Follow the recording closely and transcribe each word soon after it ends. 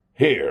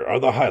Here are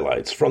the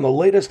highlights from the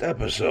latest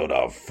episode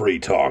of Free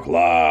Talk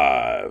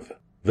Live.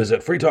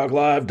 Visit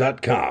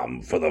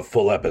freetalklive.com for the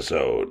full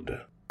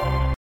episode.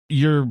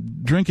 You're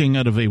drinking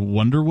out of a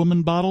Wonder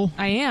Woman bottle?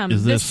 I am.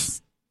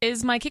 This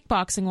is my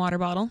kickboxing water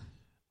bottle.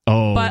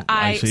 Oh, but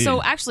I see.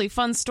 So actually,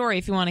 fun story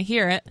if you want to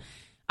hear it.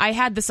 I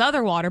had this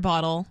other water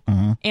bottle,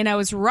 and I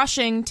was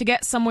rushing to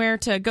get somewhere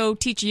to go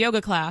teach a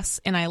yoga class,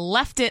 and I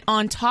left it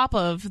on top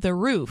of the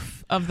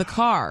roof of the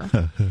car.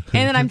 And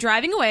then I'm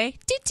driving away,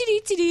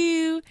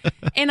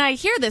 and I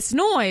hear this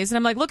noise, and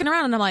I'm like looking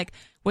around, and I'm like,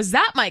 was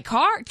that my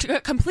car?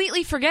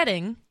 Completely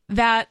forgetting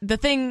that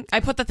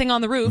I put the thing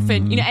on the roof,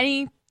 and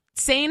any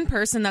sane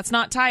person that's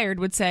not tired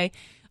would say,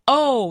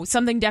 oh,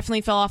 something definitely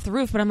fell off the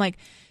roof. But I'm like,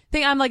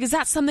 is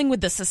that something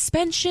with the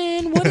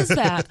suspension? What is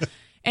that?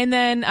 And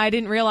then I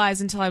didn't realize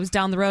until I was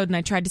down the road and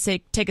I tried to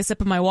take a sip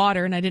of my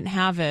water and I didn't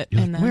have it.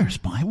 You're like,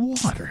 where's my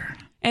water?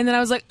 And then I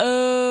was like,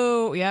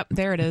 oh, yep,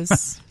 there it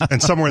is.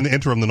 And somewhere in the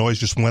interim, the noise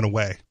just went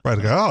away. Right?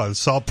 I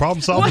go,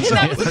 problem solved.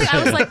 I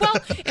was like, well,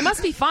 it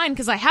must be fine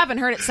because I haven't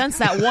heard it since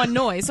that one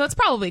noise, so it's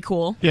probably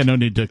cool. Yeah, no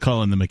need to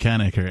call in the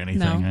mechanic or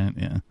anything,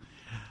 right?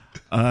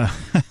 Yeah.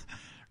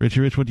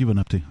 Richie Rich, what have you been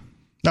up to?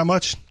 Not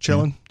much.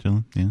 Chilling.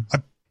 Yeah.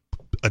 I'm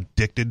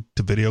addicted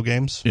to video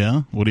games.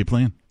 Yeah? What are you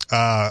playing?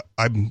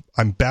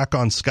 I'm back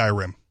on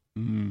Skyrim,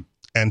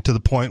 and to the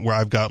point where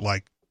I've got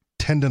like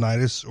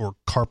tendonitis or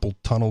carpal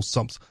tunnel.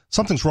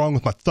 Something's wrong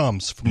with my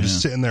thumbs from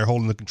just sitting there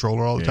holding the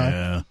controller all the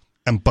time.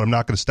 But I'm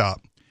not going to stop.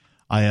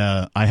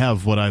 I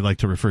have what I like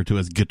to refer to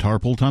as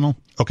guitarpal tunnel.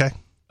 Okay.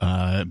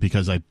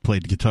 Because I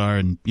played guitar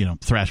and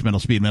thrash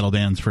metal, speed metal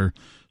bands for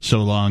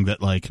so long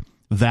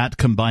that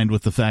combined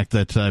with the fact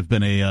that I've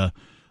been a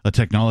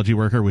technology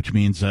worker, which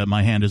means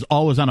my hand is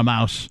always on a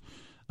mouse.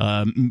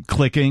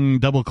 Clicking,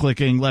 double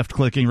clicking, left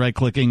clicking, right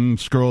clicking,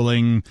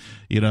 scrolling,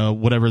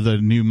 whatever the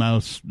new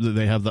mouse,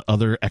 they have the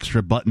other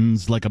extra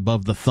buttons like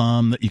above the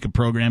thumb that you can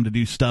program to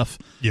do stuff.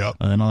 Yep.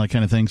 And all that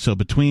kind of thing. So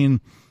between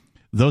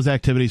those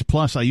activities,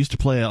 plus I used to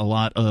play a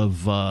lot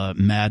of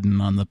Madden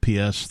on the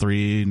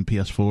PS3 and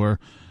PS4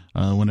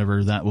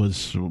 whenever that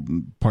was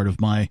part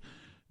of my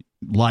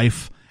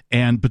life.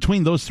 And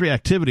between those three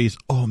activities,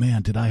 oh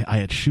man, I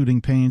had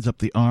shooting pains up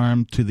the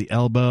arm to the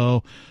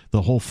elbow.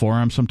 The whole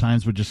forearm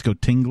sometimes would just go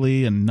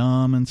tingly and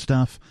numb and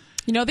stuff.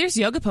 There's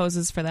yoga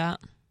poses for that.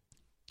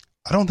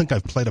 I don't think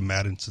I've played a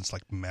Madden since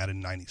like Madden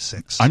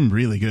 96. I'm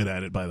really good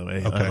at it, by the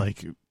way.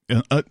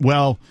 Okay.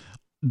 Well,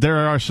 there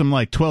are some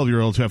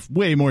 12-year-olds who have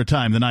way more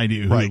time than I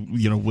do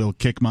who, will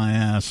kick my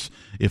ass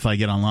if I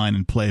get online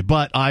and play.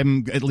 But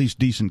I'm at least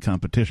decent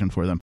competition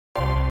for them.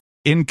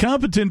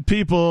 Incompetent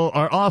people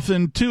are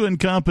often too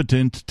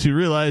incompetent to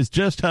realize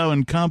just how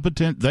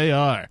incompetent they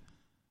are.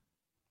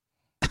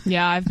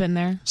 Yeah, I've been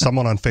there.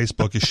 Someone on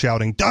Facebook is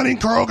shouting,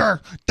 Dunning-Kruger,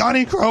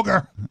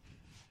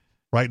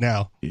 right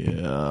now.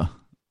 Yeah,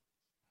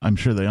 I'm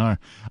sure they are.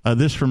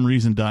 This from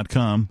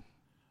Reason.com.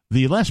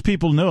 The less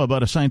people know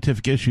about a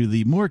scientific issue,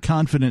 the more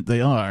confident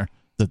they are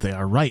that they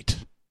are right.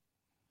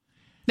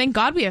 Thank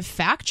God we have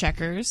fact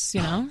checkers,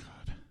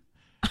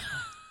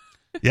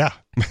 Yeah.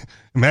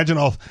 Imagine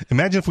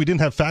if we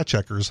didn't have fact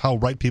checkers, how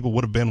right people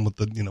would have been with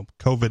the,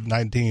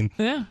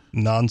 COVID-19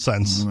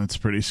 nonsense. That's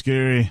pretty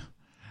scary.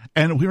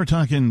 And we were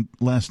talking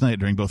last night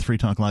during both Free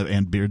Talk Live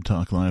and Beard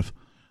Talk Live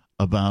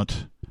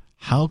about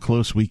how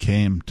close we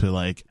came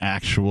to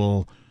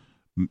actual,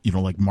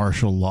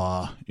 martial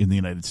law in the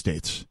United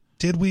States.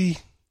 Did we?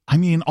 I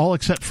mean, all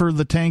except for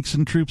the tanks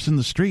and troops in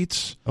the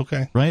streets.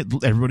 Okay. Right?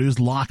 Everybody was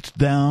locked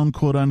down,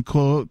 quote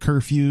unquote.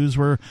 Curfews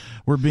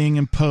were being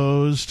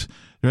imposed.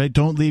 Right?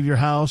 Don't leave your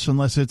house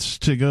unless it's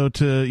to go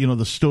to,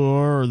 the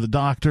store or the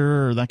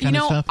doctor or that kind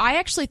of stuff. I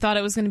actually thought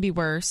it was going to be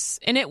worse.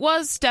 And it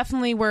was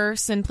definitely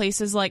worse in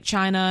places like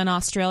China and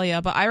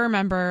Australia. But I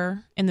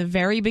remember in the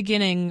very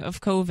beginning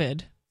of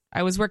COVID,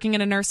 I was working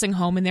in a nursing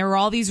home and there were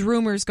all these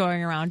rumors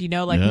going around,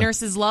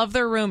 nurses love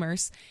their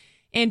rumors.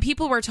 And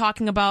people were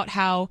talking about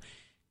how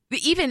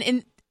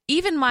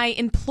even my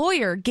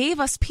employer gave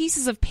us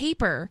pieces of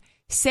paper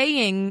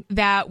saying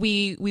that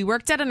we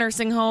worked at a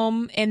nursing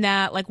home and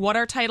that what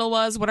our title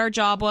was, what our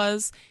job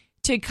was,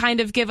 to kind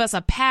of give us a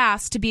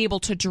pass to be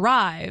able to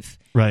drive.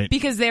 Right.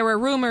 Because there were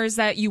rumors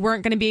that you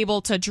weren't going to be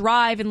able to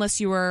drive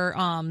unless you were,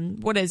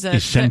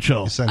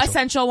 essential,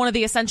 one of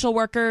the essential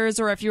workers,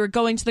 or if you were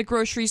going to the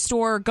grocery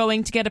store or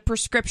going to get a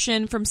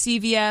prescription from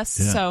CVS. Yeah.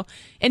 So,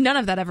 and none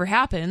of that ever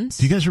happened.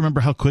 Do you guys remember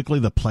how quickly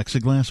the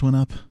plexiglass went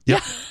up?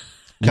 Yep.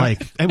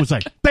 It was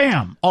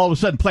bam! All of a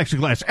sudden,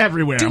 plexiglass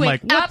everywhere. Doing I'm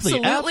like, what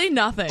absolutely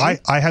nothing.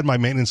 I had my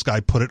maintenance guy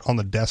put it on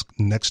the desk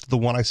next to the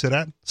one I sit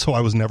at, so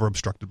I was never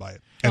obstructed by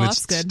it. And it's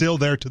still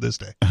there to this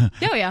day.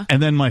 Oh, yeah.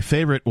 And then my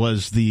favorite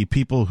was the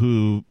people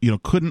who,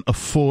 couldn't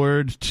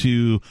afford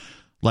to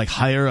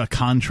hire a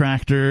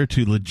contractor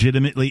to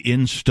legitimately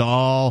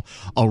install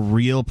a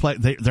real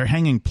they're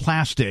hanging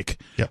plastic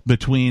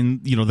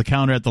between the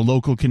counter at the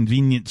local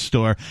convenience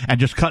store and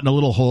just cutting a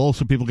little hole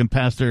so people can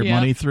pass their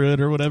money through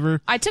it or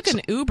whatever. I took an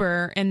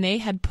Uber and they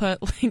had put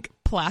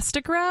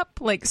plastic wrap,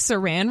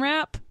 saran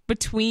wrap,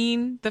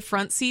 between the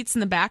front seats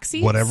and the back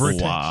seats. Whatever it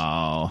takes.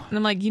 Wow. And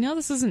I'm like,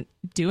 this isn't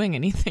doing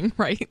anything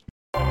right.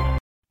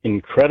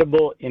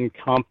 Incredible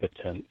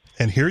incompetence.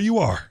 And here you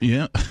are.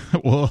 Yeah.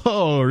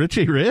 Whoa,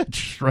 Richie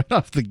Rich, right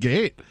off the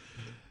gate.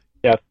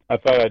 Yeah, I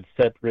thought I'd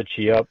set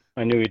Richie up.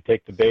 I knew he'd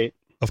take the bait.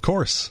 Of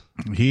course.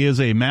 He is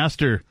a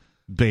master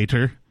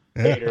baiter.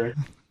 Yeah.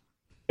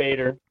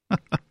 Baiter.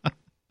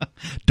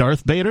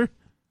 Darth Bader?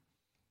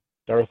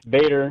 Darth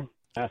Bader.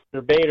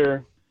 Master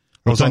Bader.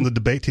 I was on the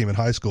debate team in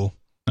high school.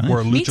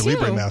 Wore a Me Lucha too.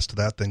 Libre mask to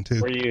that thing, too.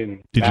 Were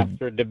you Did you-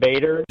 Master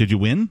Debater? Did you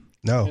win?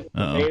 No,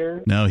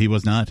 Uh-oh. No, he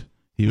was not.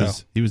 He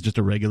was just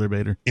a regular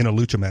baiter. in a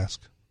Lucha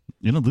mask.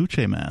 In a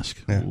Luce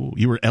mask. Yeah. Ooh,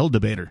 you were El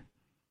Debater.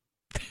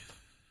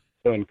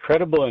 So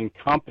incredible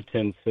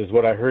incompetence is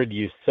what I heard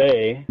you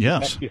say.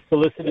 Yes. You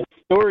solicited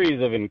stories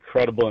of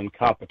incredible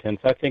incompetence.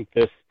 I think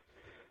this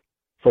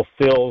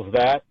fulfills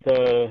that.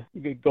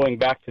 Going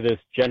back to this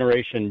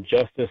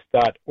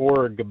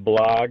GenerationJustice.org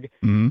blog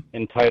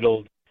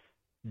entitled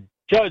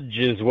 "Judge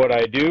is what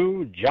I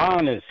do,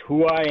 John is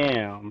who I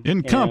am."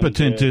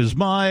 Incompetent is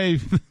my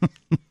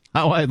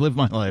how I live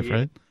my life,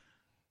 right?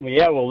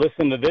 Yeah, well,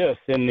 listen to this.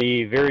 In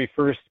the very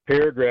first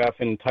paragraph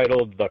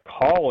entitled "The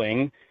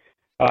Calling,"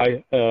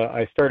 I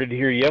started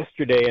here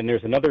yesterday, and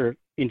there's another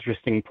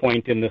interesting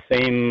point in the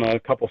same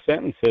couple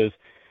sentences.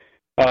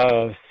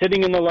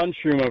 Sitting in the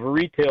lunchroom of a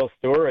retail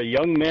store, a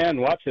young man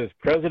watches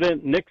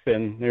President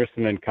Nixon, there's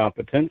some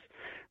incompetence,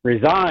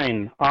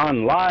 resign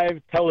on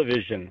live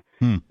television.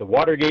 The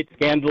Watergate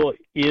scandal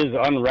is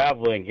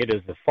unraveling. It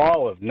is the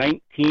fall of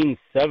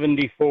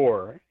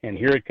 1974, and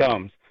here it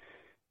comes.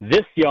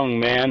 This young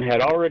man had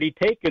already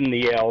taken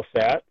the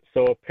LSAT,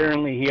 so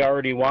apparently he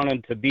already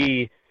wanted to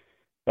be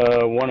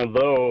one of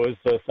those,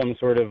 some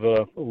sort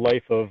of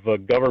life of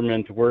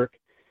government work.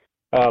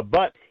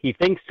 But he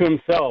thinks to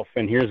himself,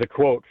 and here's a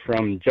quote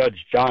from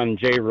Judge John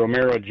J.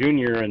 Romero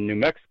Jr. in New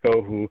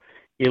Mexico, who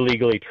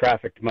illegally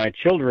trafficked my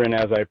children,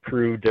 as I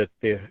proved with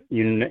a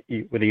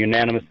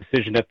unanimous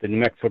decision at the New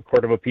Mexico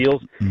Court of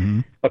Appeals.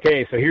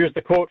 Okay, so here's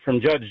the quote from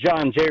Judge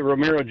John J.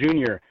 Romero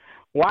Jr.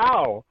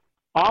 Wow,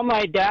 all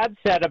my dad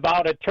said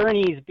about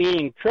attorneys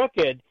being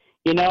crooked,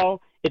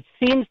 it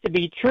seems to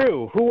be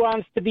true. Who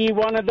wants to be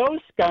one of those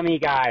scummy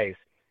guys?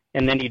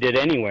 And then he did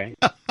anyway.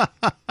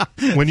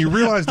 When you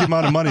realize the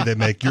amount of money they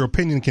make, your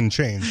opinion can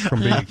change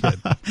from being a kid.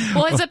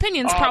 Well, his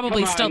opinion's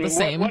probably still the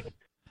same.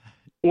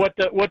 What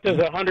does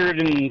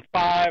 $105, $110,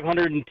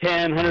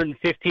 $115,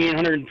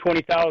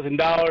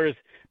 $120,000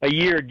 a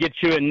year get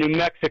you in New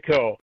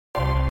Mexico?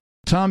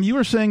 Tom, you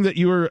were saying that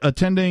you were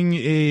attending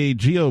a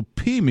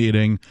GOP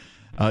meeting.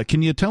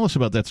 Can you tell us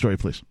about that story,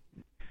 please?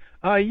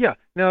 Yeah.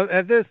 Now,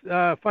 at this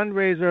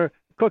fundraiser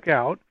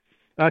cookout,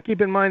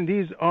 keep in mind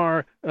these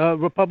are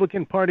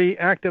Republican Party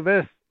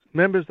activists,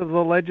 members of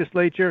the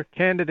legislature,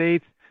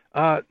 candidates,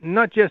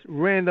 not just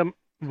random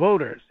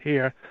voters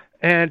here.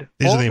 And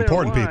these are the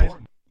important people.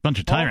 Bunch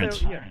of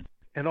tyrants.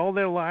 And all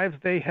their lives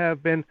they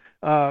have been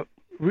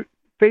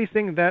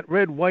facing that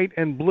red, white,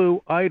 and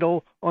blue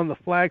idol on the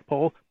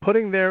flagpole,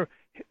 putting their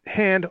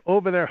hand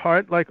over their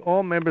heart like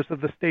all members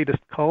of the statist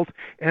cult,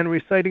 and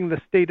reciting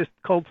the statist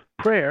cult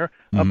prayer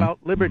about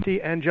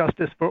liberty and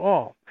justice for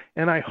all.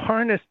 And I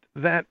harnessed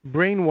that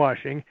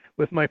brainwashing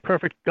with my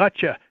perfect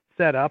gotcha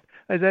setup.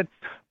 I said,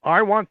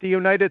 I want the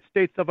United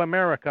States of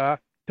America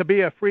to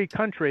be a free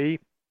country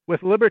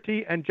with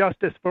liberty and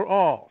justice for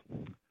all.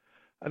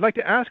 I'd like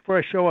to ask for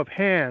a show of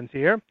hands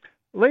here.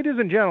 Ladies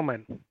and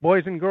gentlemen,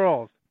 boys and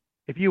girls,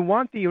 if you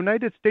want the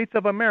United States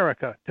of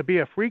America to be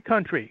a free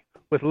country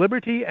with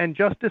liberty and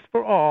justice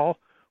for all,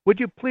 would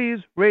you please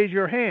raise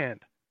your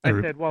hand? I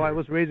said while I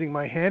was raising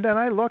my hand, and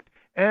I looked,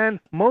 and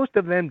most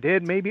of them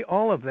did, maybe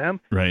all of them.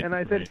 Right. And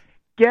I said,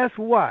 guess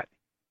what?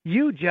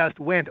 You just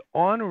went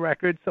on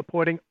record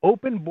supporting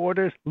open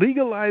borders,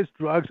 legalized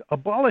drugs,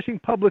 abolishing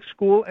public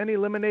school, and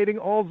eliminating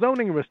all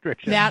zoning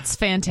restrictions. That's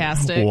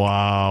fantastic.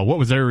 Wow. What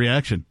was their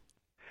reaction?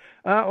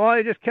 Well,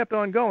 I just kept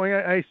on going.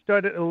 I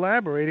started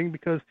elaborating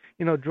because,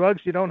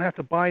 drugs, you don't have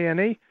to buy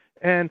any.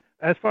 And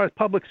as far as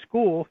public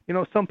school,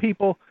 some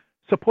people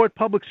support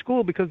public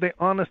school because they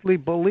honestly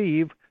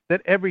believe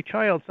that every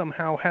child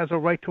somehow has a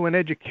right to an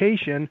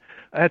education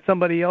at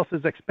somebody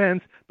else's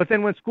expense. But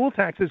then when school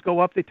taxes go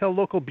up, they tell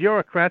local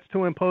bureaucrats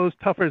to impose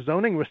tougher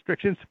zoning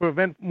restrictions to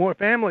prevent more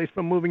families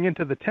from moving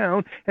into the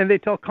town. And they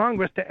tell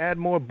Congress to add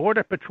more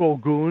Border Patrol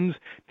goons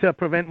to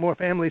prevent more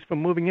families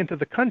from moving into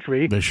the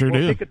country. They sure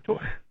do.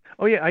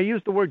 Oh, yeah, I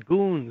used the word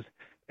goons.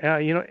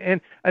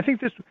 And I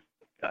think this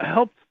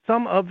helps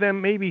some of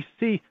them maybe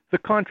see the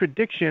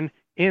contradiction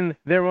in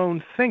their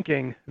own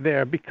thinking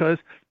there, because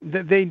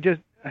they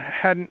just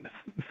hadn't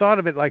thought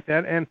of it like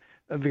that. And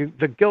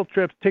the guilt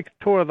trips take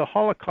a tour of the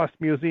Holocaust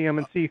Museum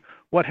and see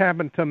what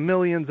happened to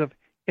millions of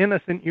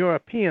innocent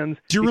Europeans.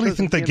 Do you really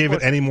think they gave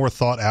it any more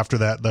thought after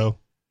that, though?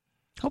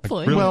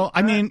 Hopefully. Really? Well,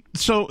 I mean,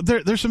 so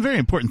there's some very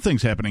important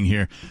things happening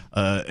here.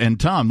 And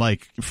Tom,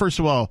 first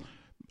of all,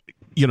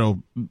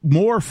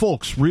 more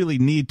folks really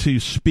need to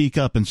speak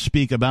up and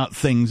speak about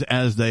things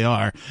as they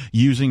are,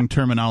 using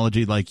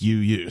terminology like you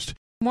used.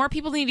 More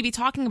people need to be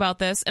talking about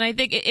this, and I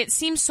think it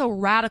seems so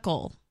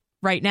radical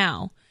right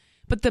now.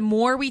 But the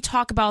more we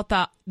talk about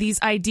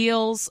these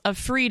ideals of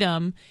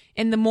freedom,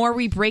 and the more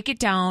we break it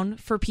down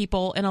for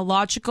people in a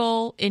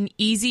logical and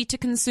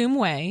easy-to-consume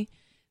way,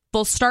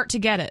 they'll start to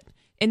get it.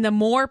 And the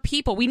more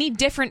people, we need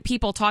different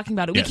people talking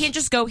about it. Yes. We can't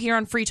just go here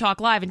on Free Talk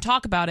Live and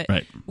talk about it.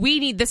 Right.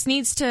 This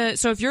needs to,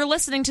 so if you're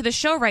listening to the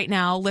show right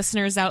now,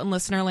 listeners out in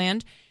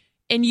Listenerland,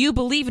 and you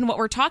believe in what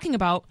we're talking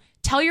about,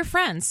 tell your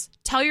friends,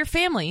 tell your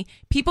family.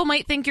 People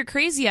might think you're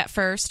crazy at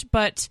first,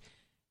 but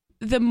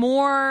the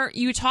more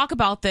you talk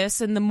about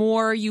this and the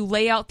more you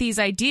lay out these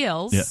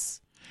ideals,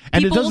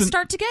 and people will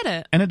start to get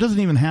it. And it doesn't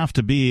even have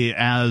to be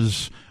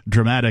as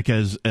dramatic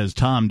as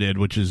Tom did,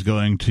 which is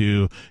going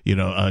to,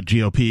 a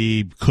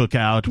GOP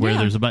cookout where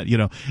there's about,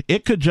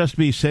 it could just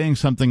be saying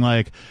something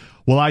like,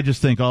 well, I just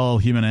think all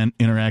human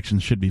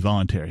interactions should be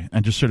voluntary,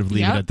 and just sort of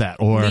leave it at that.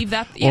 Or,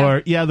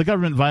 the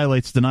government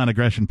violates the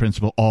non-aggression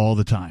principle all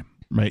the time.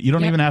 Right. You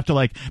don't even have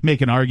to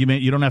make an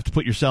argument. You don't have to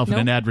put yourself in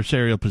an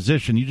adversarial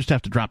position. You just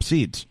have to drop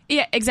seeds.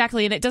 Yeah,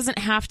 exactly. And it doesn't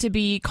have to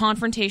be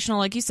confrontational,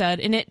 like you said.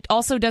 And it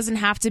also doesn't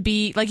have to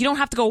be you don't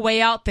have to go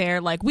way out there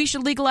we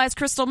should legalize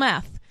crystal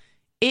meth.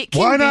 It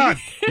can Why not?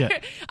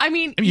 I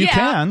mean, you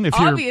can if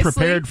you're obviously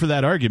prepared for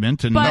that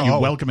argument and you're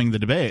welcoming the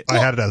debate. I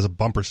had it as a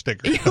bumper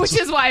sticker, which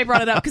is why I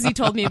brought it up, because you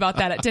told me about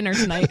that at dinner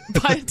tonight.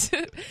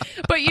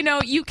 But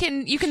you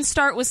can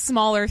start with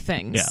smaller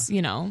things.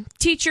 Yeah.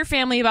 Teach your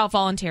family about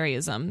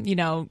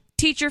voluntaryism.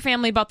 Teach your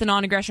family about the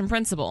non-aggression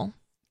principle.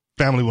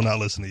 Family will not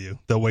listen to you.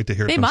 They'll wait to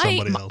hear it from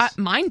somebody else.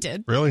 Mine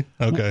did. Really?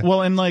 Okay.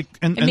 Well, and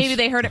maybe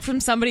they heard it from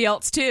somebody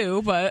else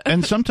too. But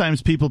and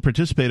sometimes people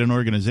participate in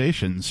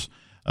organizations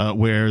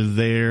where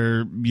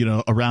they're,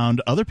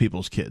 around other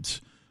people's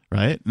kids,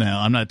 right?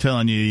 Now, I'm not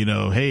telling you,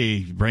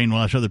 hey,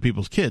 brainwash other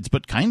people's kids,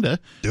 but kind of.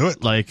 Do it.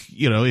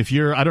 If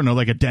you're, I don't know,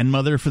 like a den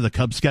mother for the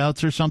Cub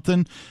Scouts or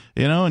something,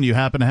 and you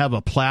happen to have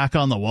a plaque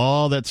on the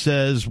wall that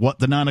says what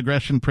the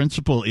non-aggression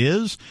principle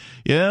is,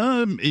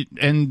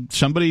 and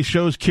somebody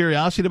shows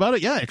curiosity about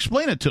it,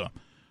 explain it to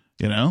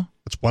them,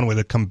 It's one way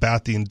to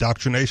combat the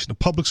indoctrination of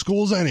public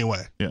schools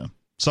anyway. Yeah.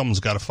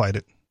 Someone's got to fight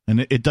it. And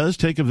it does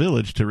take a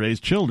village to raise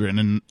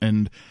children.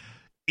 And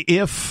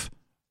if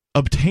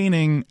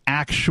obtaining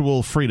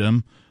actual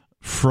freedom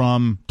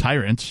from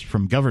tyrants,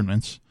 from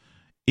governments,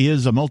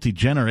 is a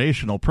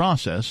multi-generational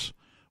process,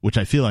 which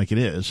I feel like it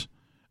is,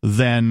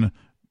 then,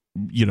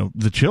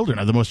 the children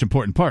are the most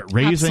important part.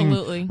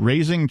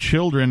 Raising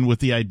children with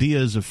the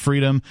ideas of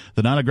freedom,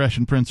 the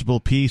non-aggression principle,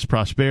 peace,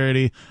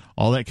 prosperity,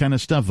 all that kind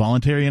of stuff,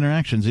 voluntary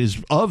interactions,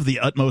 is of the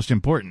utmost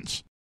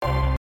importance.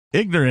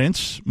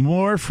 Ignorance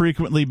more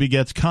frequently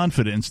begets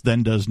confidence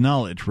than does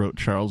knowledge, wrote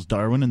Charles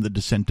Darwin in The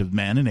Descent of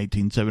Man in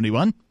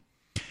 1871.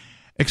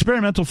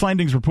 Experimental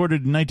findings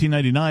reported in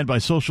 1999 by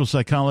social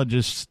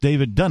psychologists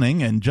David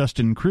Dunning and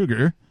Justin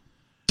Kruger.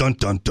 Dun,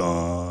 dun,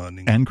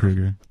 dun. And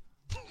Kruger.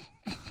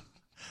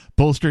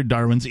 Bolstered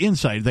Darwin's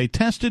insight. They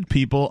tested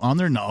people on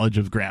their knowledge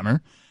of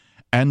grammar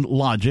and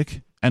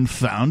logic and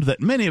found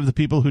that many of the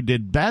people who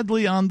did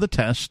badly on the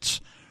tests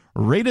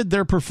rated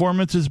their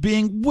performance as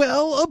being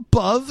well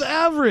above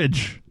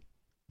average.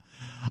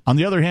 On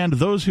the other hand,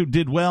 those who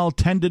did well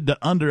tended to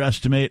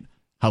underestimate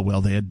how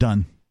well they had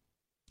done.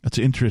 That's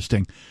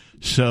interesting.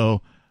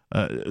 So,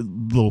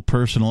 little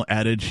personal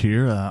adage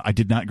here. I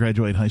did not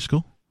graduate high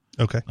school.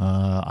 Okay.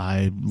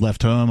 I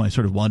left home. I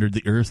sort of wandered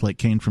the earth like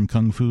Kane from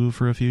Kung Fu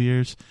for a few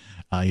years.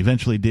 I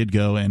eventually did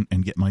go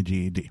and get my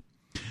GED.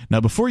 Now,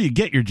 before you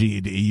get your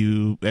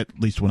GED, at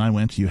least when I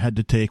went, you had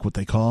to take what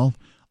they call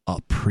a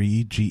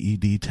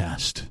pre-GED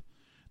test.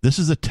 This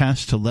is a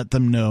test to let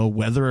them know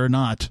whether or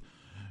not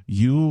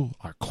you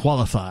are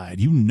qualified.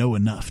 You know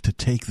enough to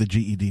take the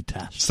GED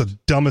test. It's the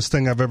dumbest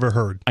thing I've ever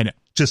heard. I know.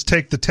 Just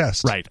take the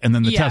test. Right, and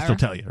then the test will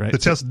tell you, right? The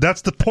test,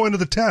 that's the point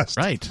of the test.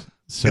 Right.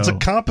 So, it's a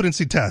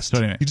competency test. So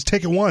anyway, you just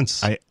take it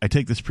once. I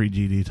take this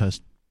pre-GED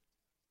test,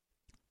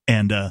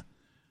 and I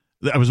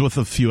was with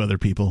a few other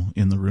people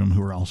in the room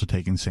who were also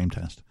taking the same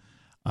test.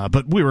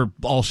 But we were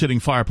all sitting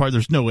far apart.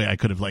 There's no way I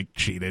could have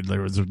cheated.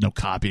 There was no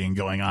copying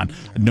going on.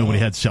 Nobody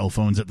had cell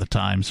phones at the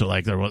time, so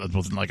there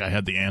wasn't I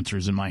had the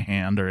answers in my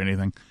hand or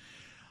anything.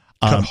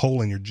 Cut a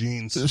hole in your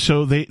jeans.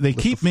 So they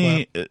keep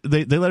me.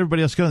 They let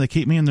everybody else go. And they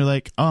keep me, and they're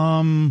like,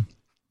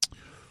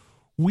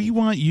 we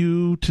want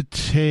you to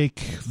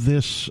take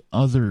this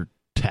other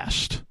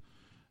test.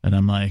 And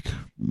I'm like,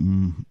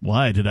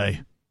 why did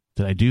I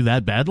do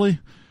that badly?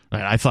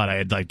 I thought I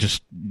had I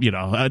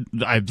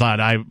thought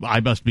I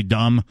must be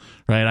dumb,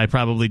 right? I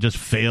probably just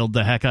failed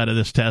the heck out of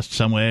this test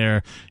some way,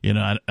 or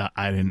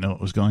I didn't know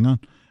what was going on.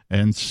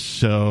 And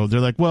so they're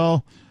like,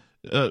 well,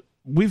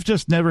 we've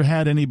just never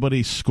had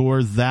anybody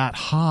score that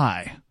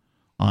high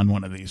on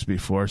one of these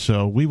before,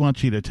 so we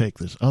want you to take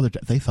this other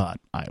test. They thought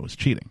I was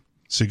cheating.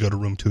 So you go to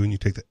room 2 and you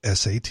take the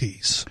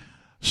SATs.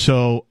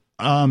 So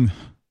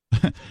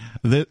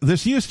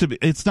this used to be,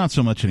 it's not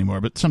so much anymore,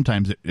 but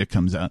sometimes it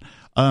comes out.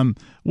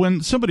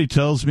 When somebody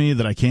tells me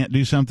that I can't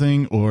do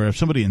something, or if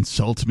somebody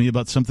insults me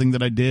about something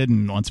that I did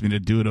and wants me to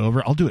do it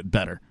over, I'll do it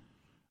better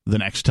the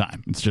next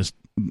time. It's just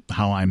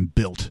how I'm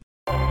built.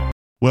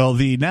 Well,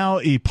 the now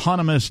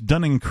eponymous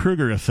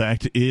Dunning-Kruger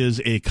effect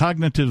is a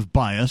cognitive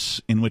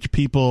bias in which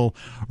people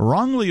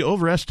wrongly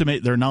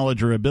overestimate their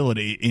knowledge or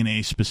ability in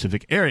a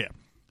specific area.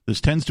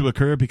 This tends to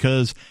occur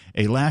because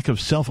a lack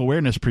of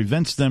self-awareness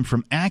prevents them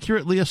from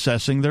accurately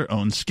assessing their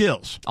own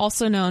skills.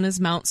 Also known as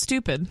Mount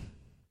Stupid.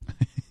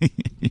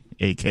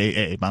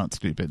 AKA Mount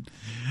Stupid.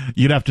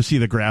 You'd have to see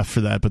the graph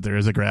for that, but there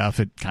is a graph.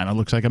 It kind of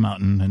looks like a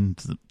mountain,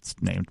 and it's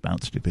named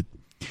Mount Stupid.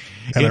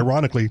 And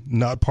ironically,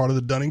 not part of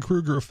the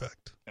Dunning-Kruger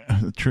effect.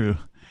 True.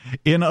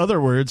 In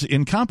other words,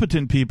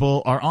 incompetent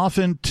people are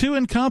often too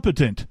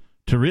incompetent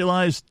to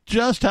realize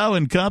just how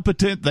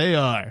incompetent they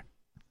are.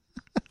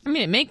 I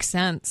mean, it makes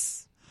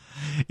sense.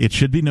 It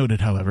should be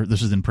noted, however,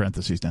 this is in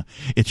parentheses now,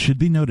 it should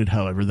be noted,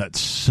 however, that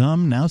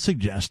some now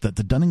suggest that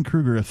the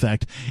Dunning-Kruger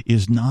effect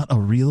is not a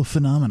real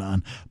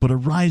phenomenon, but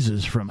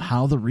arises from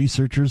how the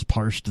researchers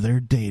parsed their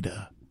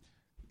data.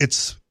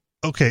 It's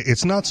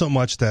not so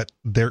much that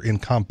they're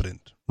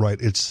incompetent, right?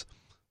 It's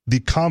the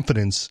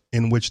confidence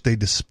in which they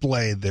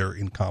display their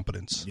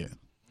incompetence. Yeah.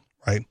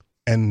 Right?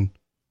 And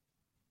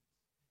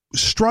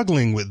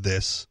struggling with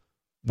this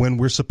when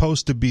we're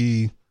supposed to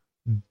be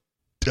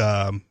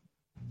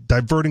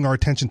diverting our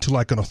attention to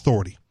like an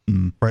authority,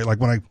 right? Like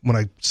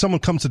when someone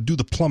comes to do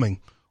the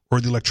plumbing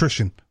or the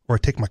electrician or I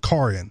take my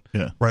car in,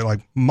 right? Like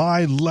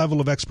my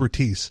level of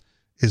expertise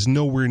is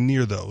nowhere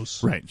near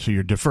those. Right. So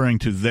you're deferring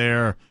to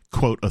their,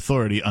 quote,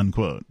 authority,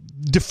 unquote.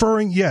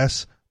 Deferring,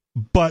 yes,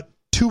 but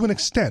to an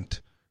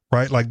extent,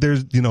 right? Like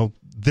there's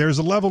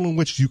a level in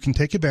which you can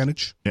take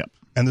advantage,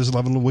 and there's a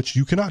level in which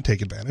you cannot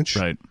take advantage,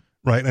 right?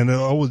 And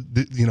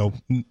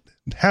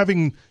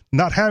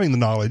not having the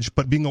knowledge,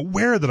 but being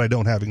aware that I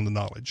don't having the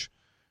knowledge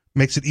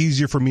makes it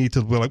easier for me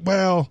to be like,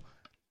 well,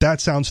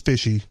 that sounds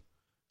fishy.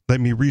 Let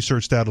me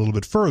research that a little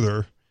bit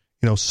further,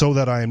 so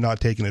that I am not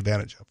taken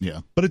advantage of.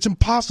 Yeah. But it's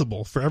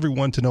impossible for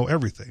everyone to know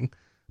everything.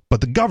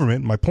 But the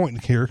government, my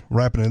point here,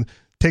 wrapping in,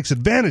 takes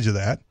advantage of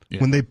that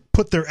when they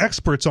put their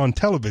experts on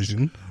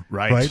television.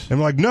 Right.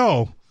 And like,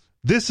 no,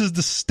 this is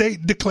the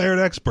state declared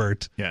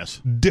expert. Yes.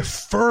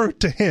 Defer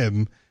to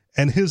him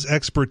and his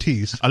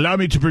expertise. Allow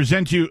me to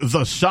present you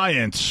the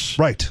science.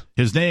 Right.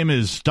 His name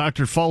is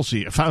Dr.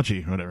 Fauci,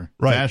 whatever.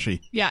 Right.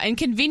 Fauci. Yeah, and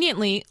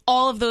conveniently,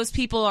 all of those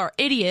people are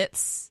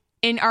idiots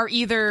and are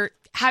either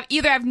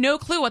have no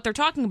clue what they're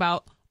talking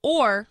about,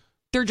 or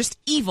they're just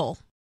evil.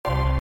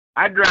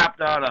 I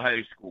dropped out of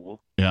high school.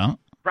 Yeah.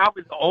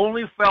 Probably the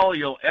only fellow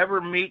you'll ever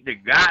meet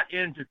that got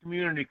into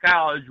community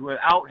college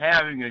without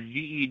having a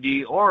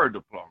GED or a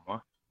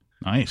diploma.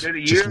 Nice.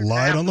 Just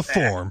lied on the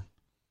form.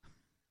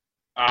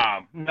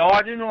 No,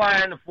 I didn't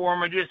lie on the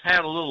form. I just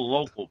had a little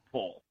local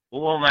pull. But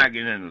we'll not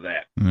get into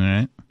that. All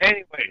right.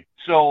 Anyway,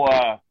 so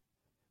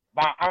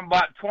I'm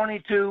about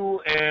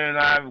 22, and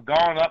I've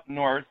gone up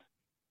north,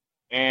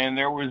 and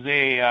there was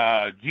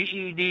a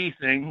GED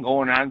thing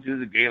going on through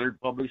the Gaylord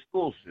Public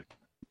School system.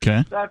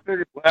 Okay. So I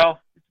figured, well,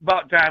 it's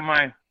about time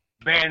I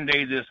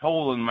Band-Aid this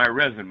hole in my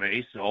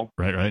resume. So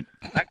right.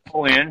 I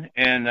go in,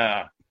 and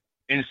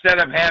instead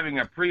of having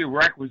a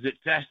prerequisite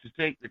test to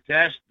take the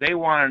test, they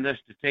wanted us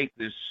to take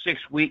this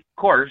 6-week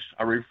course,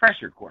 a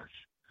refresher course,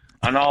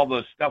 on all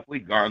the stuff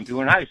we'd gone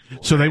through in high school.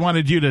 So they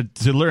wanted you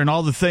to learn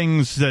all the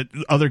things that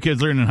other kids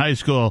learn in high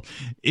school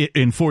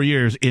in 4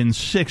 years in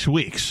 6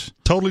 weeks.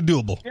 Totally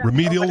doable. Yeah,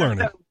 remedial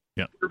learning.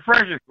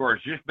 Refresher course,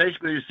 just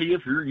basically to see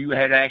if you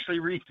had actually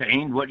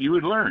retained what you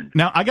had learned.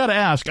 Now, I got to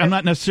ask, I'm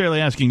not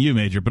necessarily asking you,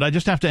 Major, but I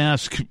just have to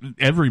ask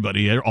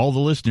everybody, all the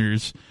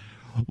listeners,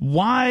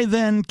 why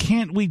then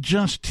can't we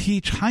just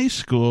teach high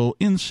school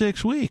in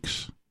 6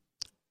 weeks?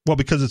 Well,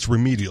 because it's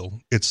remedial.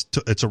 It's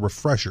a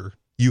refresher.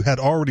 You had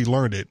already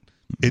learned it.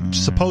 It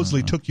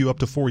supposedly took you up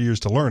to 4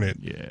 years to learn it.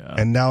 Yeah.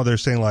 And now they're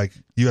saying, like,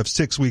 you have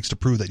 6 weeks to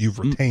prove that you've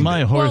retained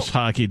My it. horse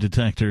hockey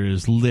detector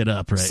is lit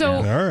up right now.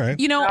 All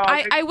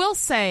right. I will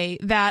say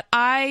that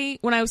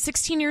when I was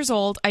 16 years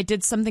old, I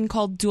did something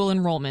called dual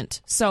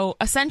enrollment. So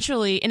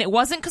essentially, and it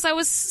wasn't because I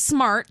was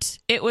smart.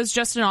 It was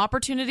just an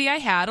opportunity I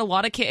had. A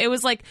lot of kids, it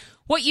was like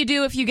what you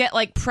do if you get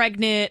like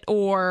pregnant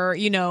or,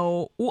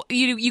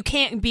 you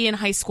can't be in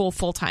high school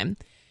full time.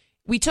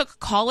 We took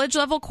college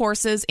level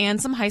courses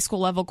and some high school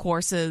level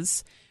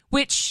courses,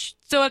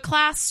 so a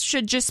class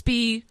should just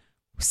be,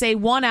 say,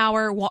 1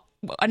 hour,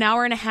 an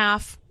hour and a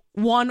half,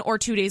 1 or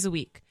 2 days a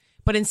week.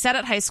 But instead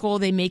at high school,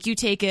 they make you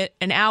take it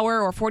an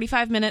hour or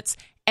 45 minutes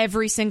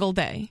every single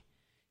day.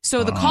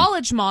 So the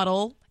college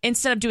model,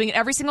 instead of doing it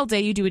every single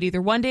day, you do it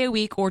either 1 day a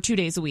week or 2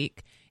 days a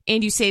week.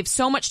 And you save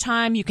so much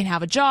time. You can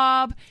have a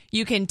job.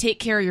 You can take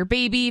care of your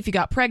baby if you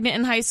got pregnant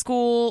in high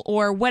school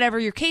or whatever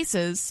your case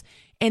is.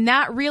 And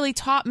that really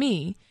taught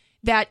me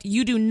that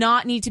you do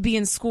not need to be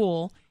in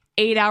school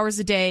 8 hours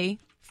a day,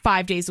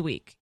 5 days a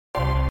week.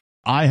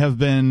 I have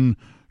been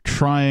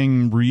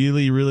trying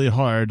really, really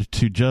hard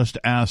to just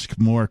ask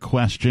more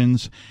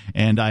questions,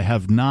 and I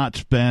have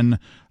not been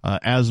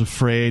as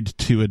afraid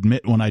to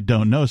admit when I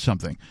don't know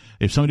something.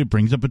 If somebody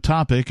brings up a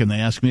topic and they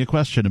ask me a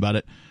question about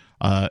it,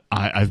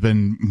 I've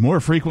been more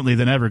frequently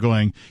than ever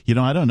going,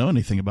 I don't know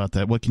anything about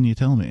that. What can you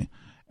tell me?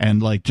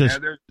 And like just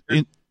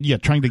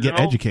trying to get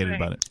educated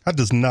about it. That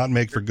does not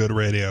make for good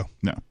radio.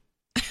 No.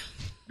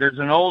 There's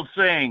an old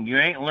saying, you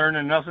ain't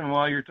learning nothing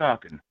while you're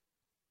talking.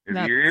 If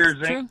That's your ears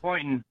true. ain't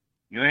pointing,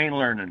 you ain't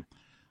learning.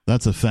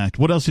 That's a fact.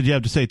 What else did you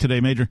have to say today,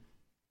 Major?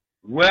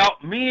 Well,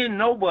 me and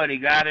nobody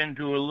got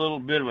into a little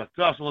bit of a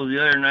tussle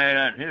the other night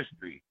on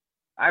history.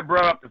 I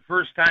brought up the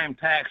first time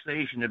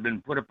taxation had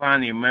been put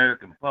upon the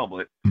American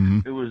public. Mm-hmm.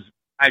 It was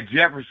by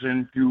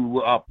Jefferson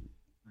to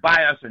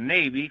buy us a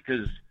navy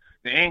because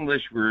the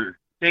English were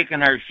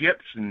taking our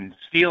ships and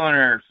stealing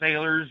our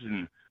sailors,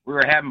 and we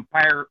were having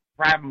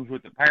problems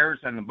with the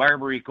pirates on the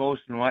Barbary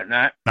Coast and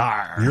whatnot.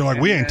 You're like,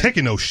 we ain't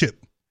taking no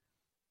ship.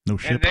 No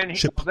ship. And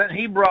then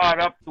he brought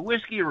up the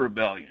Whiskey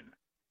Rebellion,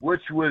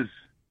 which was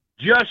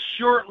just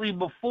shortly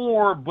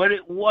before, but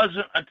it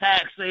wasn't a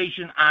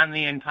taxation on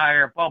the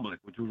entire public,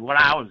 which was what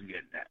I was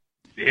getting at.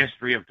 The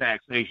history of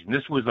taxation.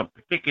 This was a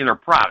particular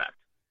product,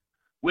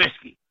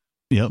 whiskey.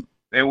 Yep.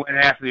 They went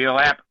after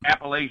the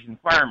Appalachian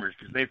farmers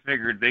because they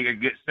figured they could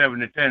get 7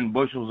 to 10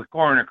 bushels of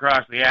corn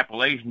across the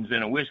Appalachians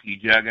in a whiskey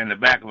jug in the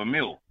back of a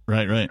mule.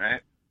 Right.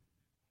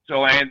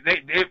 So, and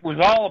it was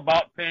all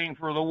about paying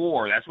for the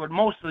war. That's what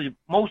most of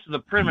the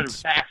primitive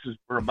taxes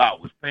were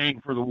about, was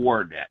paying for the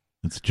war debt.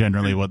 That's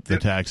generally what the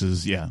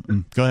taxes. Yeah.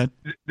 Go ahead.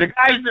 The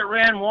guys that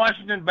ran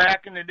Washington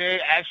back in the day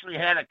actually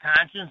had a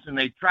conscience, and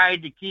they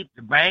tried to keep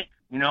the bank,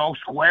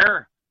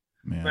 square.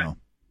 Yeah. But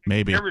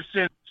Maybe.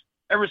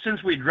 Ever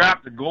since we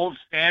dropped the gold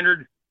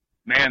standard,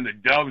 man, the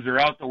doves are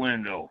out the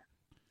window.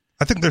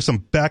 I think there's some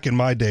back in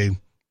my day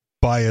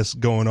bias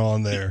going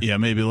on there. Yeah,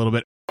 maybe a little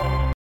bit.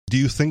 Do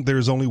you think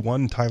there's only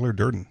one Tyler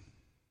Durden?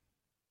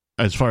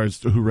 As far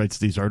as who writes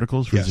these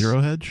articles for Yes.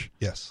 Zero Hedge?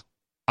 Yes.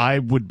 I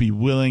would be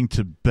willing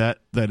to bet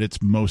that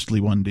it's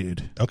mostly one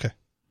dude. Okay.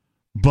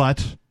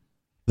 But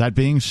that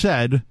being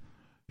said,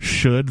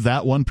 should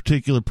that one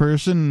particular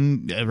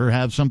person ever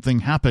have something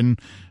happen,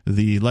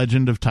 the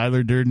legend of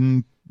Tyler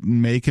Durden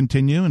may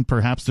continue, and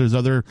perhaps there's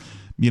other,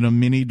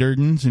 mini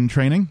Durdens in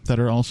training that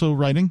are also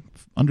writing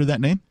under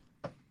that name.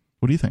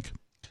 What do you think?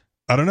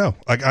 I don't know.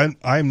 Like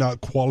I'm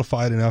not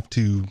qualified enough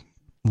to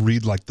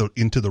read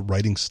into the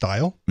writing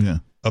style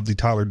of the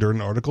Tyler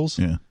Durden articles.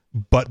 Yeah.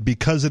 But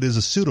because it is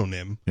a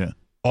pseudonym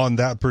on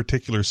that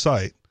particular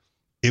site,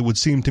 it would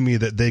seem to me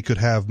that they could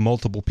have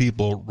multiple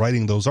people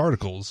writing those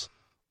articles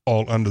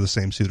all under the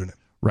same pseudonym.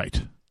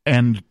 Right.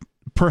 And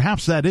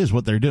perhaps that is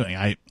what they're doing.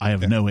 I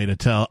have no way to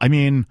tell. I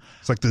mean,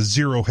 it's like the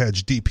Zero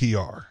Hedge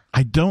DPR.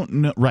 I don't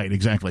know. Right,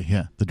 exactly.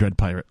 Yeah, the Dread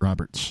Pirate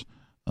Roberts.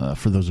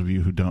 For those of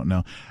you who don't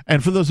know.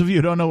 And for those of you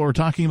who don't know what we're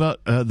talking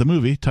about, the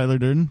movie, Tyler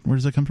Durden, where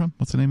does that come from?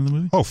 What's the name of the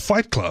movie? Oh,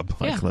 Fight Club.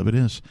 Fight Club, it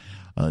is.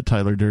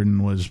 Tyler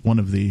Durden was one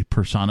of the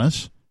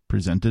personas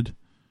presented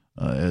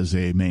as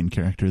a main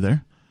character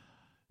there.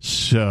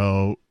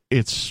 So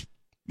it's,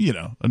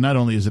 not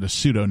only is it a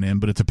pseudonym,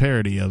 but it's a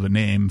parody of a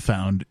name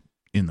found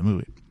in the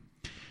movie.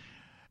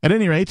 At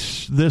any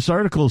rate, this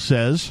article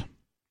says,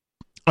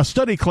 a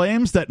study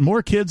claims that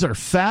more kids are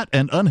fat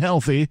and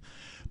unhealthy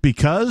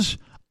because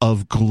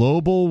of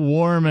global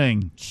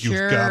warming.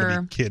 Sure. You've got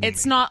to be kidding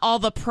It's me. not all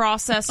the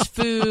processed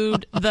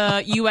food,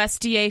 the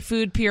USDA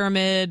food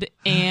pyramid,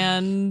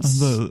 and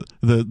The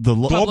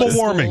Global public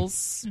warming.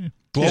 schools.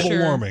 Global Sure.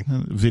 warming.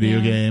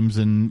 video games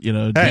and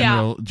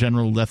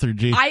general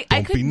lethargy. I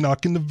Don't could be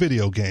knocking the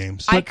video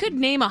games. I could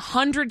name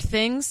 100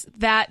 things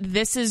that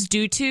this is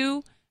due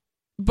to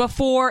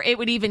before it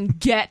would even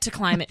get to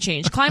climate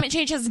change. Climate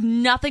change has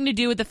nothing to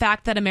do with the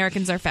fact that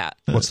Americans are fat.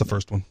 What's the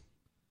first one?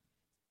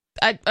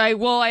 I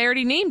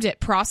already named it.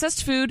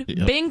 Processed food,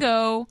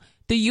 bingo,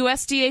 the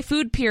USDA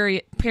food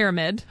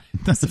pyramid.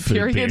 That's the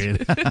food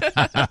period.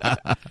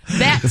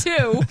 That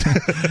too.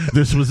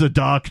 This was a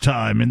dark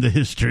time in the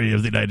history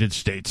of the United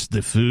States,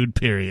 the food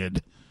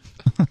period.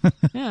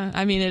 Yeah,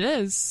 I mean it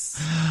is.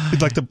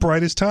 It's like the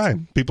brightest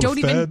time. People are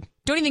fed.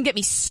 Don't even get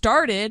me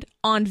started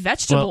on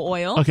vegetable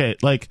oil. Okay,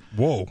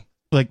 whoa.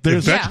 Like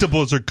there's if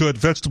vegetables are good,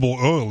 vegetable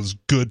oil is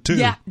good too.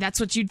 Yeah, that's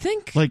what you'd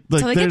think. Like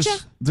Till they get ya.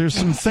 there's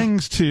some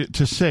things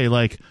to say,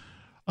 like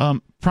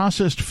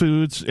processed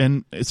foods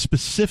and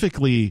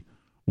specifically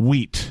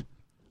wheat,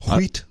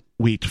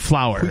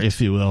 flour,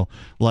 if you will,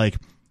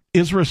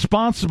 is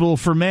responsible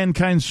for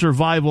mankind's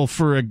survival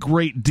for a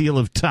great deal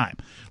of time.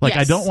 Yes.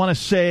 I don't want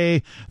to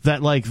say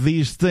that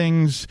these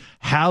things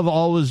have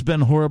always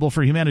been horrible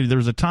for humanity. There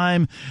was a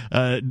time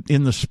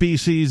in the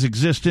species'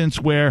 existence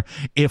where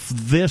if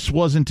this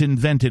wasn't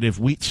invented, if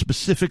wheat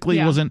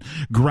specifically wasn't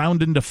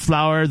ground into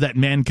flour, that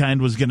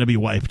mankind was going to be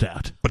wiped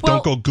out. But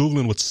don't go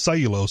Googling what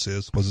cellulose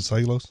is. Was it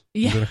cellulose?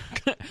 Yeah.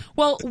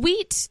 Well,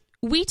 wheat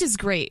is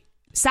great.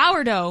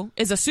 Sourdough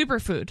is a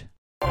superfood.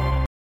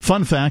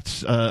 Fun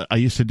fact, I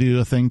used to do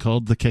a thing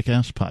called the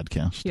Kick-Ass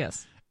Podcast.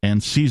 Yes.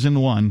 And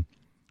season 1,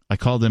 I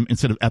called them,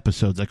 instead of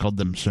episodes, I called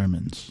them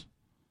sermons.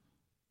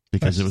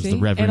 Because it was the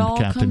Reverend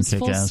Captain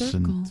Kick-Ass.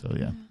 And so,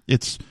 yeah.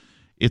 It's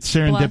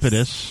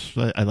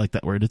serendipitous. I like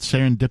that word. It's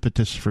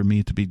serendipitous for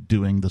me to be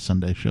doing the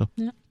Sunday show.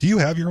 Yeah. Do you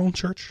have your own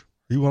church?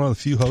 Are you one of the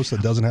few hosts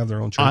that doesn't have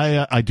their own church?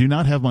 I do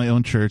not have my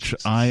own church.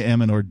 I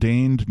am an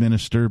ordained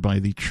minister by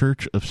the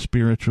Church of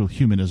Spiritual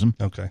Humanism.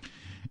 Okay.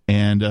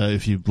 And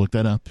if you look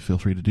that up, feel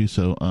free to do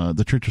so.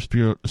 The Church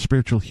of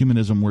Spiritual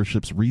Humanism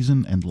worships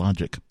reason and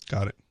logic.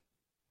 Got it.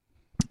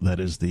 That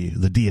is the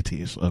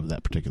deities of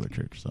that particular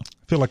church. So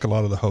I feel like a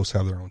lot of the hosts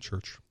have their own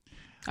church.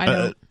 I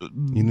know.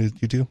 You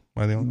do?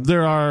 Am I the only one?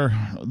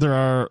 There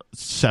are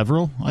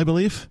several, I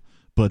believe.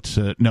 But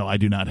no, I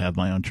do not have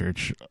my own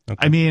church. Okay.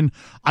 I mean,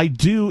 I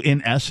do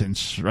in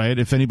essence, right?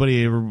 If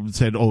anybody ever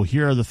said, oh,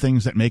 here are the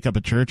things that make up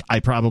a church,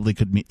 I probably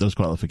could meet those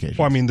qualifications.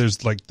 Well, I mean,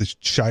 there's like the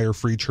Shire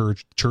Free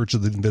Church, Church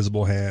of the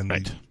Invisible Hand,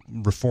 right. The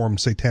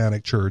Reformed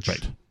Satanic Church.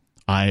 Right.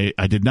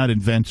 I did not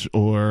invent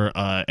or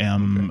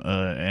am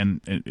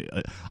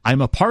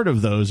I'm a part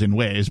of those in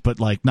ways, but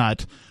like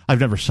not. I've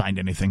never signed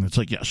anything that's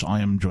like, yes,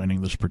 I am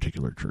joining this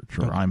particular church,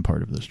 or I'm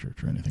part of this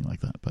church, or anything like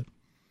that.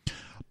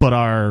 But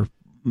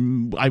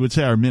I would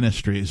say our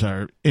ministries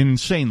are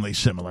insanely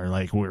similar.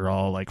 Like we're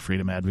all like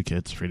freedom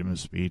advocates, freedom of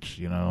speech,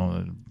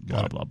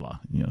 blah blah blah.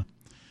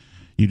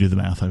 You do the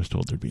math. I was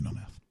told there'd be no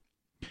math.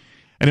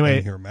 Anyway, I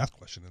didn't hear a math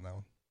question in that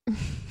one.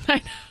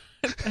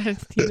 I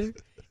know.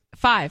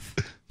 5.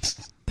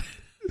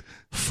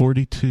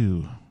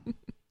 42.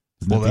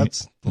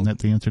 Isn't that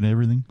the answer to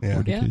everything? Yeah.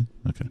 42?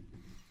 Yeah. Okay.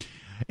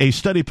 A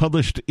study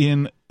published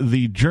in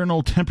the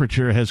journal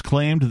Temperature has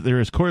claimed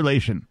there is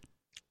correlation,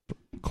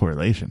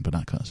 but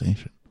not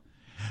causation,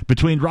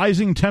 between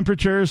rising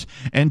temperatures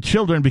and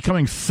children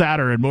becoming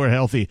fatter and more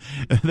healthy.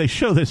 They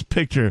show this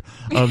picture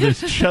of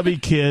this chubby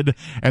kid,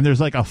 and there's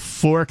like a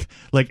fork,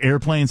 like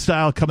airplane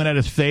style, coming at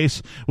his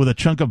face with a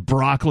chunk of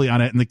broccoli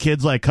on it, and the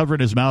kid's like covering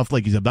his mouth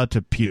like he's about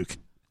to puke.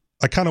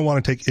 I kind of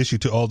want to take issue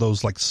to all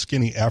those like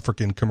skinny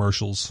African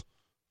commercials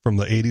from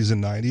the 80s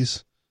and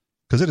 90s,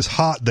 because it is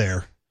hot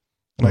there.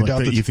 And I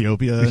doubt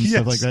Ethiopia and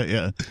stuff like that,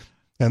 yeah.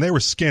 And they were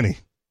skinny.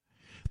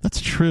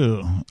 That's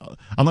true,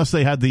 unless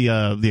they had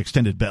the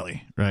extended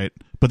belly, right?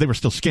 But they were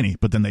still skinny.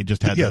 But then they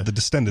just had the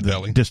distended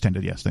belly.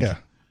 Distended, yes. Thanks.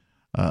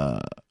 Yeah.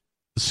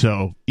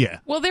 So yeah.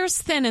 Well, there's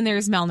thin and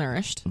there's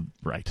malnourished.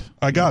 Right.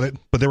 I got it,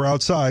 but they were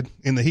outside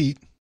in the heat.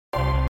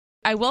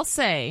 I will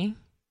say,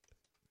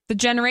 the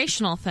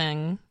generational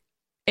thing.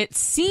 It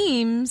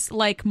seems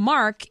like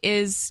Mark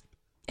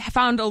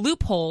found a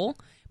loophole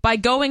by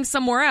going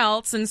somewhere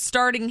else and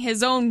starting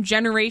his own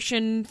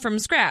generation from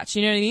scratch.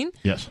 You know what I mean?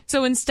 Yes.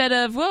 So instead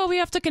of, we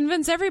have to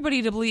convince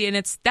everybody to believe,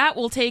 and that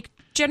will take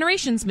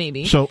generations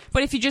maybe.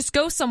 But if you just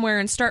go somewhere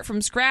and start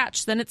from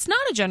scratch, then it's not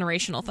a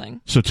generational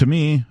thing. So to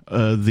me,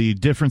 the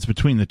difference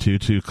between the two,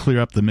 to clear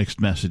up the mixed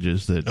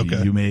messages that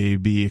you may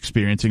be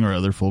experiencing or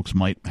other folks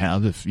might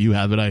have, if you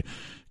have it, I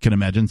can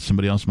imagine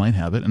somebody else might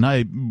have it, and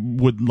I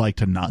would like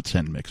to not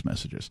send mixed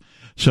messages.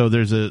 So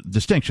there's a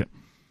distinction.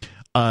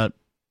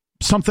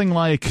 Something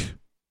like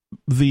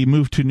the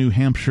Move to New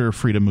Hampshire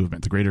freedom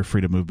movement, the greater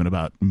freedom movement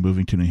about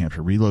moving to New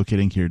Hampshire,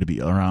 relocating here to be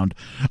around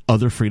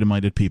other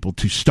freedom-minded people,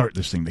 to start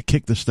this thing, to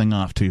kick this thing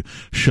off, to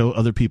show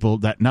other people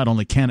that not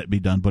only can it be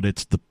done, but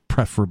it's the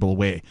preferable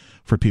way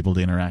for people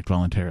to interact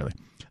voluntarily.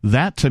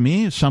 That, to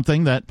me, is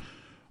something that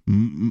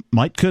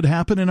could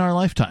happen in our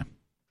lifetime.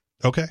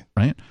 Okay.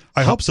 Right?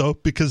 I hope so,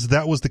 because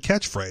that was the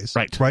catchphrase.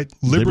 Right.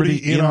 Liberty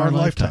in our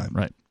lifetime.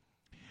 Right.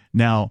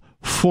 Now,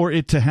 for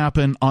it to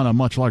happen on a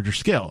much larger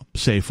scale,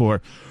 say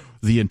for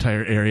the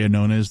entire area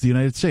known as the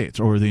United States,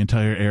 or the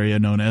entire area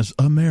known as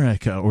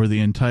America, or the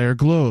entire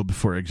globe,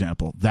 for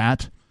example,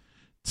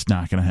 it's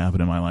not going to happen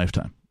in my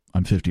lifetime.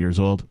 I'm 50 years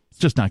old. It's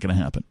just not going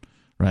to happen.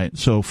 Right?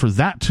 So for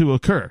that to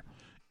occur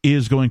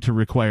is going to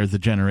require the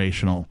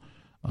generational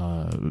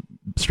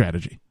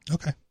strategy.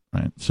 Okay.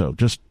 Right. So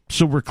just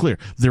so we're clear,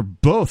 they're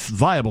both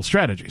viable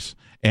strategies,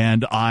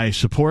 and I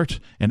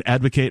support and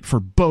advocate for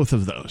both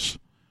of those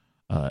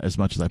as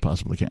much as I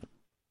possibly can.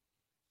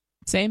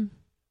 Same.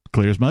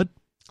 Clear as mud?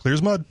 Clear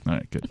as mud. All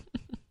right, good.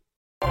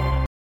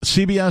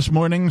 CBS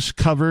Mornings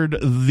covered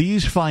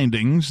these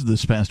findings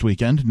this past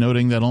weekend,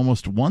 noting that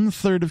almost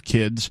 1/3 of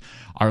kids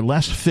are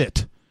less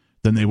fit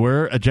than they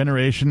were a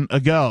generation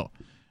ago.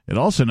 It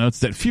also notes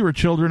that fewer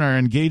children are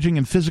engaging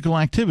in physical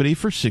activity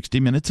for 60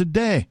 minutes a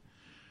day.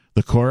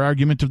 The core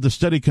argument of the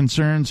study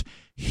concerns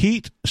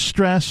heat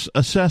stress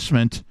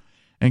assessment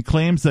and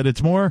claims that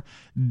it's more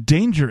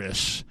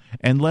dangerous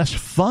and less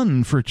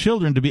fun for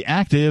children to be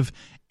active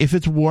if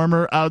it's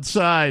warmer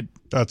outside.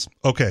 That's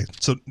okay.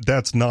 So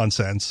that's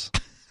nonsense.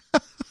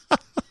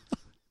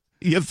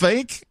 You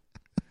think?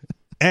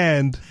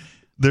 And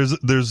there's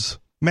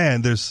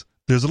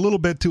a little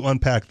bit to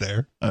unpack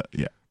there.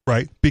 Yeah.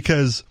 Right?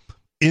 Because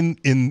in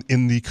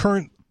the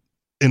current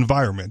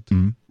environment,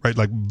 right?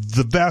 Like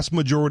the vast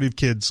majority of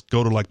kids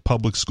go to like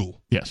public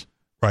school. Yes.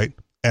 Right?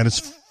 And as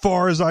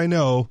far as I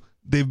know,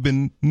 they've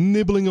been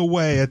nibbling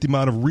away at the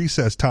amount of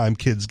recess time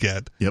kids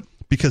get. Yep.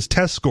 Because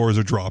test scores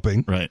are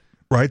dropping. Right.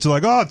 Right? So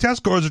like, test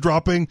scores are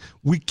dropping.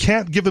 We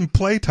can't give them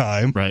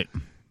playtime. Right.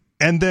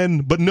 And then,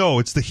 but no,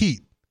 it's the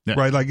heat. Yeah.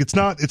 Right? Like it's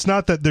not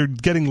that they're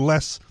getting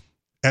less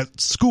at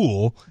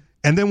school.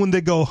 And then when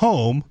they go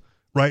home,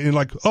 right, and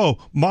like,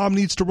 mom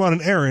needs to run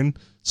an errand,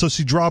 so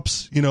she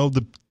drops,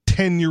 the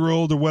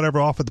 10-year-old or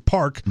whatever off at the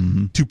park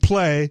to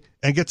play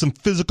and get some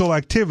physical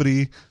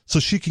activity so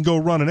she can go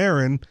run an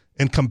errand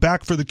and come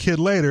back for the kid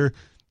later.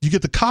 you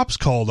get the cops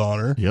called on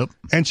her. Yep.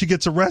 And she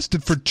gets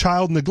arrested for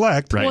child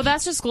neglect. Right. Well,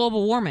 that's just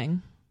global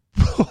warming.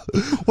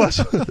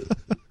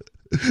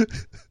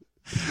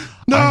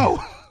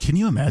 No. Can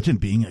you imagine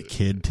being a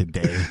kid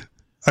today?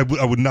 I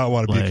would not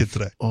want to be a kid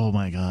today. Oh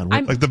my God.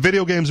 Like the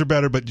video games are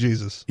better, but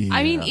Jesus. Yeah.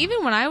 I mean,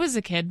 even when I was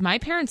a kid, my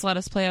parents let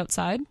us play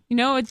outside. You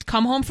know, it's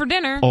come home for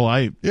dinner. Oh,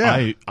 I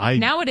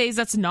Nowadays,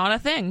 that's not a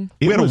thing.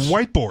 We had a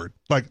whiteboard,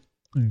 like,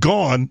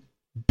 gone,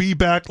 be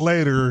back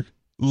later,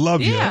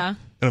 love you. Yeah.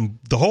 And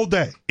the whole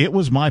day. It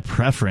was my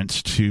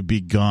preference to be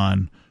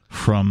gone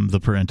from the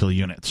parental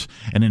units.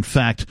 And in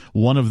fact,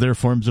 one of their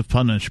forms of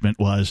punishment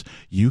was,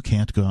 you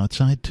can't go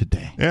outside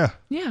today. Yeah.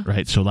 Yeah.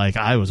 Right. So, like,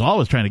 I was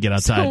always trying to get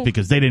outside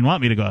because they didn't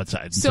want me to go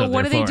outside. So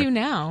what do they do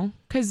now?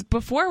 Because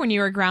before, when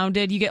you were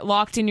grounded, you get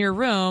locked in your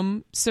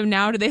room. So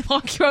now do they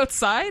lock you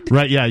outside?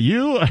 Right. Yeah.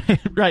 You are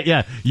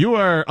you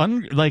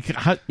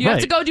have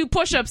to go do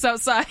push-ups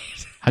outside.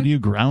 How do you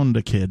ground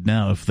a kid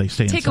now if they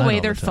stay inside? Take away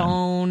all their the time?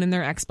 phone and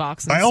their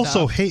Xbox and I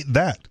also stuff. hate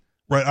that.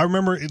 Right. I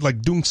remember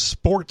like doing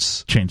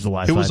sports. Change the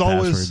Wi-Fi It was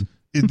always,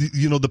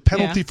 password. the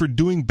penalty for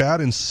doing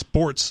bad in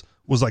sports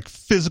was like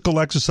physical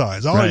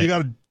exercise. Oh, Right. you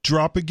got to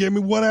drop it, give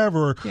me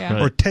whatever,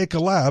 Yeah. or take a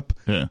lap.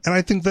 Yeah. And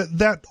I think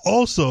that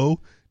also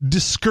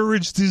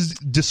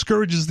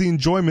discourages the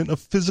enjoyment of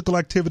physical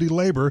activity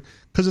labor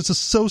because it's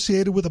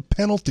associated with a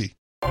penalty.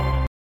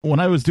 When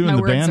I was doing My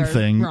the words band are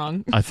thing,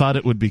 wrong. I thought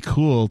it would be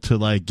cool to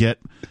like get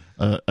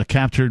a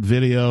captured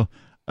video,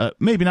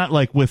 maybe not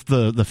like with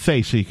the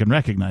face so you can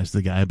recognize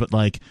the guy, but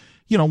like,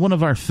 one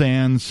of our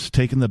fans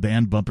taking the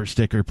band bumper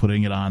sticker,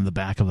 putting it on the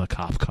back of a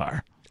cop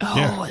car. Oh,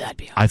 Yeah. that'd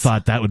be awesome. I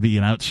thought that would be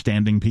an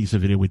outstanding piece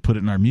of video. We'd put it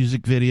in our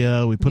music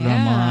video. We put it Yeah.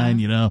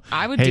 online,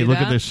 I would hey, do look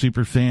that. at this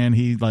super fan.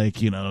 He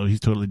he's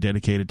totally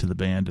dedicated to the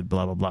band and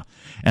blah, blah, blah.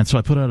 And so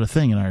I put out a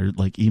thing in our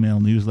like email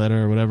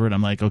newsletter or whatever. And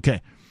I'm like,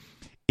 okay,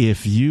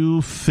 if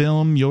you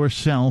film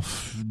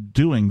yourself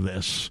doing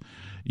this,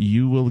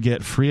 you will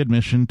get free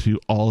admission to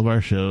all of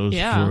our shows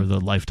for the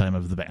lifetime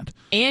of the band.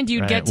 And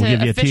you'd Right? get We'll to give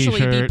you a officially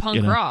be t-shirt,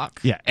 punk rock.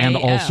 Yeah, and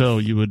AF. also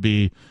you would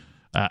be,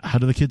 how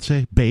do the kids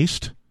say?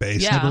 Based?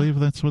 Yeah. I believe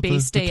that's what the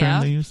Based term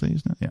AF. they use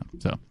now. Yeah.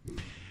 So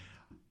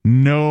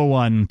no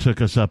one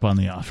took us up on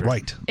the offer.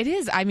 Right. It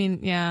is. I mean,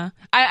 yeah.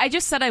 I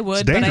just said I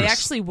would, but I dangerous.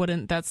 actually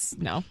wouldn't. That's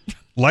no.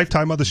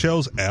 Lifetime of the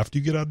shows after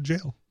you get out of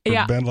jail for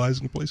Yeah.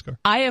 vandalizing a police car.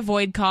 I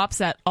avoid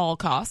cops at all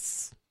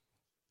costs.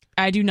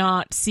 I do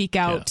not seek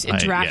out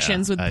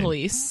interactions with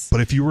police.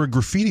 But if you were a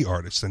graffiti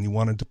artist and you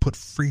wanted to put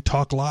Free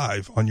Talk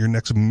Live on your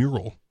next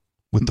mural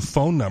with the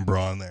phone number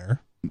on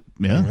there,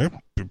 Yeah.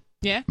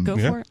 Yeah, go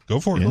for it. Go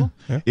for it. Yeah.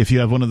 Yeah. If you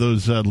have one of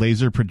those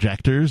laser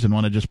projectors and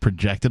want to just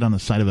project it on the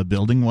side of a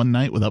building one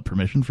night without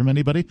permission from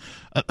anybody,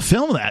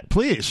 film that,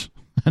 please,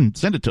 and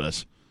send it to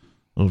us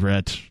over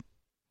at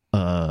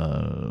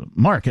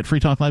Mark at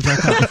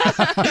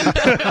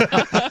freetalklive.com.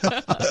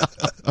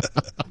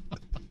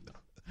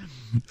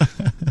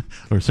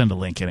 Or send a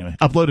link anyway.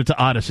 Upload it to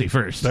Odyssey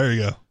first. There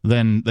you go.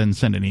 Then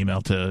send an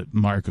email to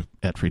Mark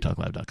at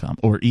freetalklive.com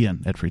or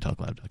Ian at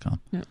freetalklive.com.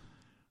 Yeah.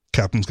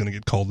 Captain's going to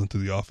get called into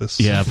the office.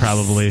 Yeah,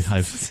 probably.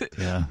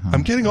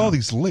 I'm getting all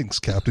these links,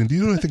 Captain. Do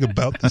you know anything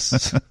about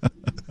this?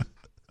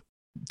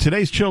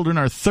 Today's children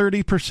are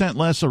 30%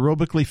 less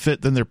aerobically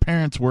fit than their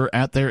parents were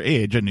at their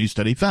age, a new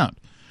study found.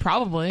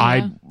 Probably.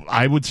 Yeah.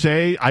 I would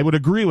say I would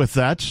agree with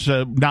that,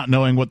 not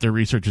knowing what their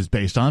research is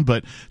based on,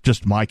 but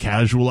just my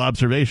casual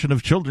observation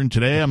of children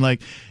today. I'm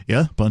like,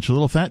 yeah, bunch of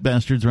little fat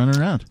bastards running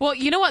around. Well,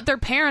 you know what? Their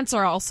parents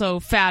are also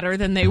fatter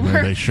than they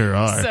were. They sure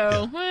are.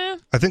 So,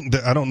 I think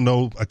that, I don't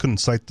know, I couldn't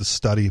cite the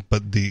study,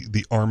 but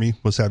the Army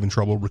was having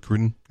trouble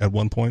recruiting at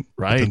one point.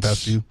 Right. Within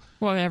past few.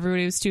 well,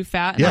 everybody was too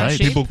fat. And Yeah, out of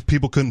shape.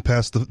 people couldn't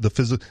pass the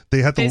physical.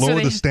 They had to So lower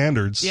they- the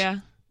standards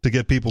Yeah. to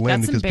get people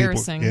in That's because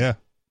embarrassing. people. Yeah.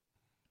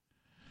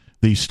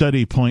 The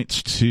study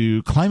points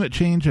to climate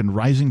change and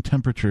rising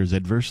temperatures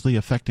adversely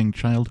affecting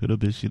childhood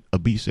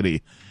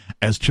obesity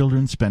as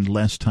children spend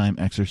less time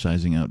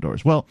exercising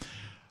outdoors. Well,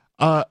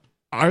 are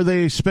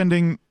they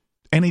spending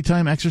any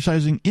time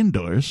exercising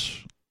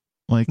indoors?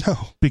 Like,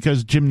 No.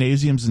 because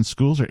gymnasiums and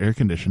schools are air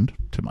conditioned,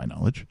 to my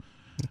knowledge.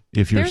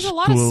 If your There's a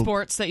lot of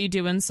sports that you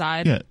do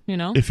inside. Yeah. You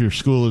know. If your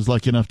school is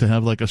lucky enough to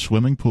have like a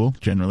swimming pool,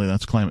 generally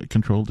that's climate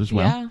controlled as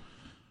well.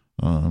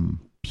 Yeah.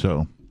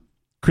 So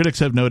critics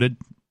have noted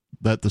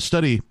that the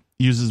study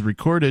uses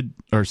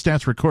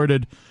stats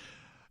recorded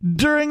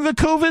during the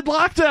COVID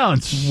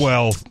lockdowns.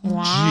 Well,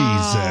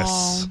 Wow.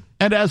 Jesus.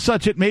 And as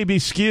such, it may be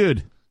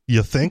skewed.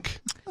 You think?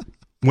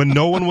 When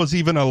no one was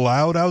even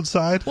allowed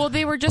outside? Well,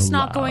 they were just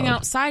not going Allowed.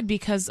 outside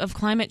because of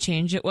climate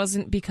change. It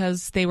wasn't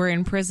because they were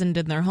imprisoned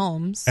in their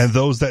homes. And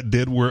those that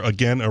did were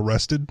again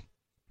arrested?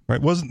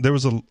 Right? There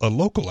was a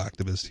local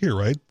activist here,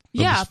 right? That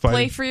Yeah, was fighting-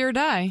 play free or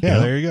die. Yeah, Yeah.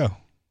 there you go.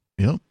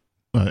 Yep.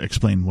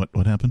 Explain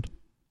what happened.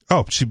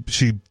 Oh, she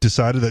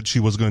decided that she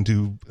was going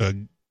to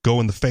go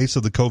in the face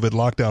of the COVID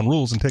lockdown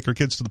rules and take her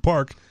kids to the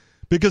park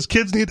because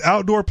kids need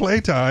outdoor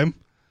playtime.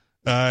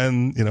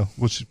 And,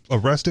 was she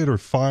arrested or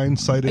fined,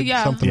 cited,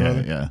 Yeah. something or Yeah,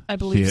 other? yeah. I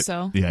believe She had-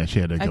 so. Yeah, she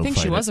had to go I think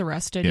fight she was it.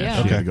 arrested. Yeah, Yeah. she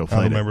had Okay, to go I fight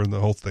don't it. remember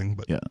the whole thing,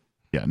 but Yeah.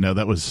 Yeah, no,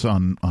 that was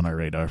on our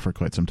radar for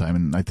quite some time,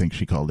 and I think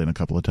she called in a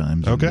couple of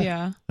times. Okay. And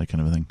Yeah. that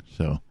kind of a thing.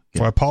 So,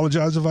 Well, I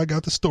apologize if I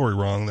got the story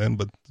wrong then,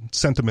 but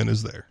sentiment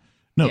is there.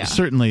 no, Yeah.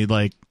 certainly,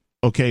 like,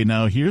 okay,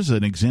 now here's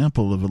an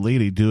example of a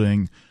lady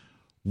doing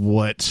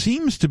what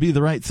seems to be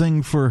the right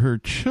thing for her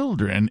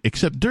children,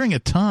 except during a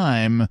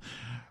time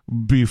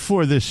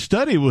before this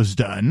study was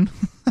done.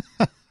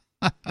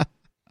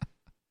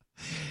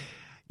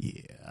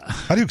 Yeah.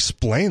 How do you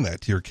explain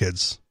that to your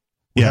kids?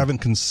 We Yeah.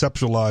 haven't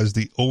conceptualized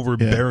the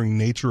overbearing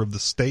nature of the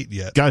state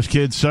yet. Gosh,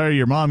 kids, sorry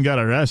your mom got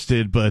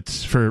arrested, but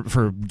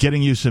for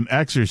getting you some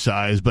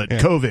exercise, but Yeah.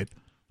 COVID.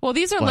 Well,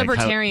 these are Like, how-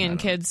 libertarian I don't-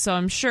 kids, so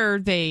I'm sure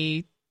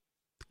they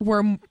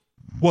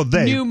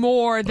knew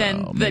more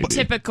than Well, the maybe.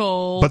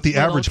 typical. But the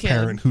little average kid.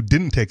 parent who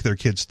didn't take their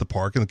kids to the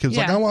park, and the kid's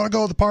like, Yeah. I want to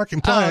go to the park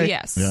and play. Oh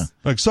yes. Yeah.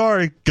 Like,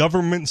 sorry,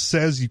 government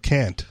says you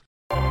can't.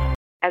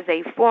 As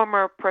a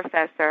former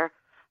professor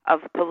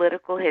of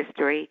political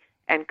history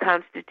and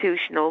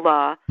constitutional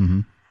law,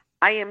 Mhm.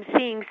 I am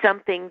seeing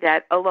something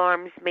that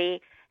alarms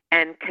me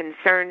and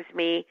concerns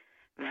me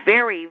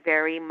very,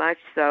 very much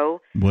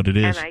so. What it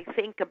is. And I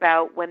think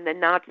about when the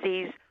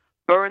Nazis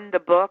burned the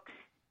books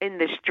in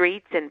the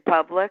streets in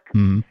public.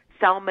 Mhm.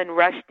 Salman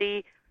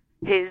Rushdie,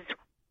 his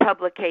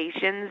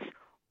publications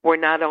were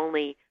not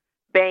only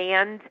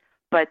banned,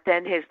 but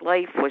then his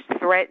life was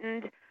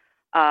threatened.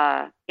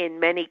 In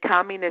many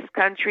communist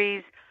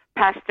countries,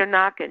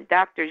 Pasternak and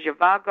Dr.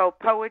 Zhivago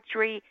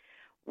poetry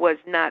was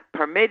not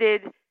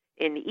permitted.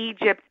 In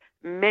Egypt,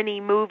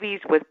 many movies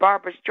with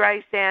Barbra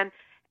Streisand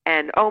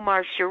and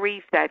Omar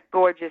Sharif, that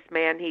gorgeous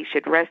man, he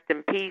should rest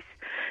in peace,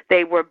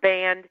 they were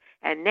banned.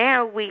 And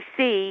now we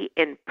see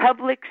in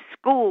public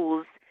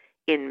schools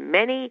in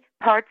many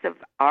parts of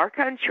our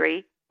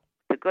country,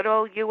 the good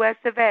old US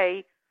of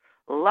A,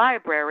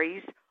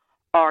 libraries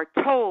are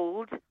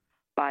told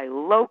by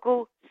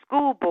local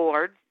school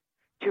boards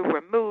to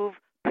remove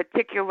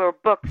particular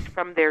books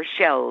from their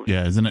shelves.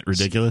 Yeah, isn't it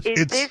ridiculous?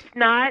 Is this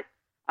not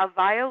a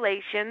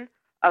violation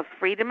of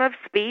freedom of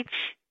speech,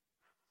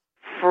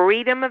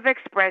 freedom of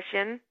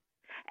expression,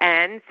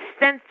 and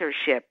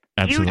censorship?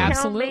 Absolutely. You tell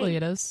Absolutely, me.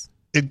 it is.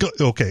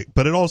 Okay,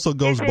 but it also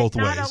goes Is it both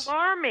not ways.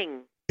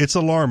 alarming? It's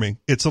alarming.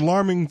 It's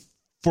alarming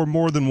for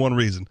more than one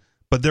reason.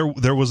 But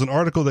there was an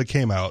article that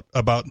came out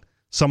about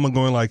someone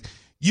going like,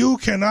 you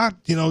cannot,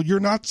 you're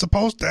not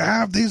supposed to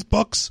have these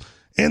books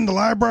in the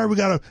library.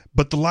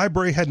 But the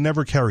library had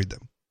never carried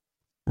them,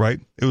 right?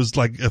 It was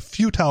like a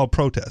futile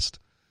protest.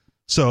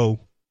 So,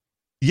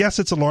 yes,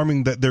 it's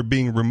alarming that they're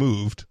being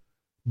removed,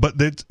 but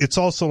it's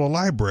also a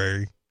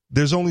library.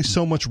 There's only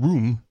so much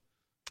room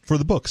for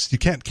the books. You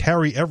can't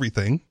carry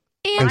everything,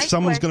 and My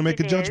someone's going to make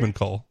a question judgment is,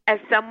 call. As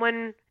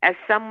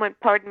someone,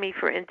 pardon me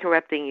for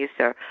interrupting you,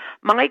 sir.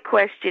 My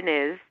question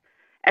is,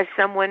 as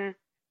someone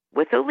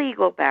with a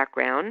legal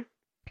background,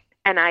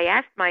 and I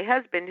asked my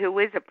husband, who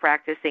is a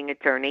practicing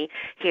attorney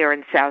here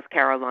in South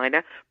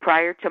Carolina,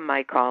 prior to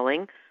my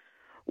calling,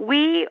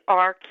 we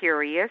are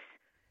curious,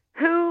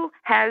 who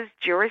has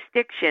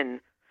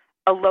jurisdiction?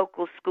 A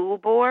local school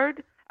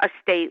board, a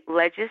state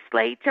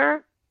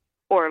legislator,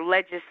 or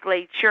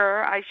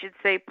legislature, I should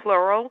say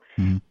plural,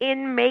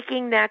 in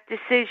making that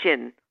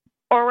decision,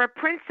 or a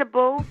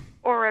principal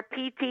or a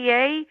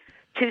PTA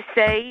to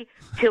say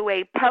to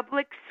a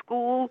public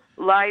school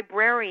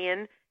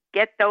librarian,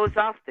 get those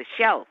off the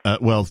shelf.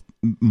 Well,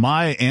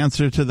 my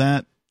answer to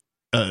that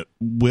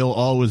will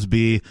always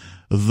be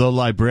the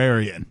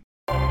librarian.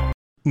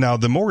 Now,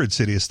 the more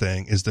insidious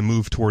thing is the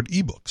move toward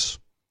ebooks,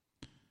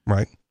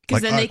 right?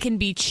 Because then they can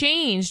be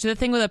changed. The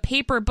thing with a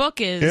paper book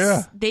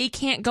is they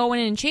can't go in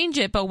and change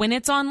it, but when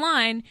it's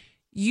online,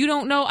 you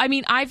don't know. I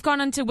mean, I've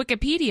gone onto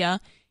Wikipedia,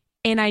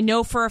 and I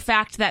know for a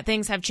fact that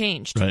things have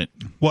changed. Right.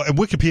 Well, in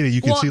Wikipedia,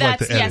 you can see like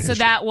the edit so history.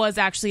 that was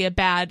actually a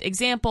bad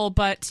example,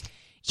 but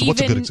So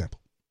what's a good example?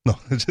 No,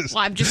 it's just,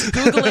 well, I'm just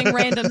Googling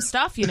random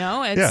stuff, It's,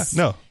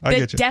 I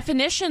get you.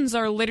 Definitions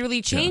are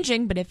literally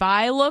changing, but if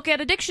I look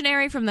at a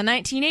dictionary from the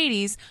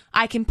 1980s,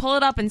 I can pull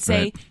it up and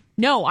say, Right.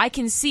 no, I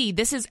can see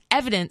this is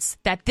evidence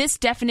that this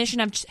definition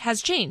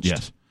has changed.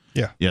 Yes.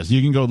 Yeah. Yes,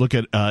 you can go look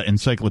at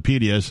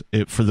encyclopedias.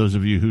 For those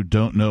of you who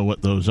don't know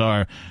what those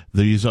are,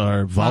 these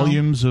are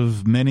volumes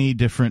of many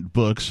different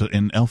books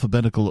in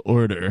alphabetical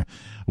order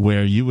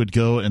where you would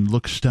go and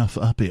look stuff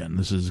up in.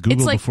 This is Google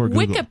It's like before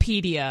Google.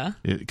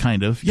 Wikipedia.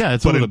 Kind of. Yeah,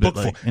 it's but a little in bit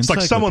book like form. It's like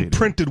someone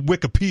encyclopedia.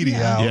 printed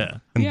Wikipedia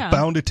out and Yeah.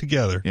 bound it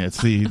together. Yeah,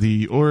 it's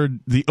the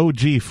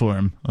OG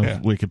form of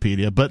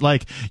Wikipedia, but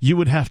like you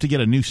would have to get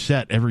a new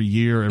set every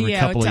year, every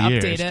couple to of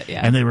years, update it,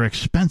 and they were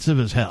expensive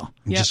as hell.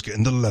 I'm just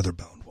getting the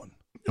leather-bound one.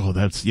 Oh,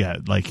 that's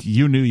like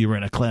you knew you were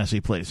in a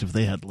classy place if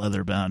they had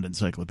leather-bound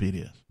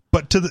encyclopedias.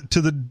 But to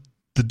the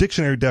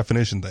dictionary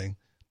definition thing,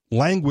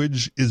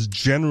 language is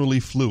generally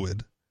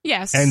fluid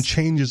Yes. and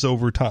changes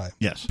over time.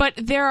 Yes, But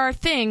there are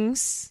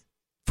things,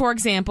 for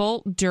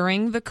example,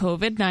 during the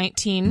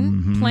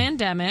COVID-19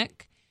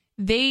 pandemic,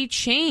 they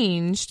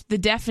changed the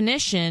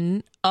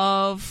definition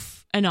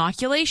of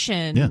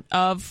inoculation,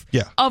 of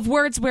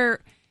words where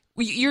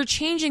you're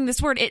changing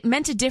this word. It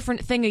meant a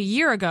different thing a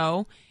year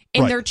ago,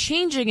 And Right. they're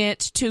changing it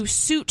to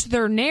suit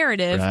their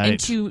narrative and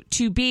Right.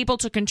 to be able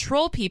to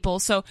control people.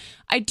 So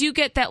I do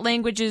get that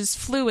language is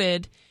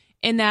fluid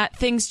and that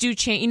things do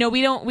change.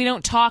 We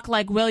don't talk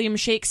like William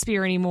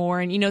Shakespeare anymore,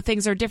 and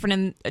things are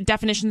different and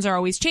definitions are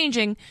always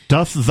changing.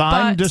 Doth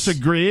thine But-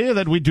 disagree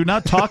that we do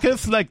not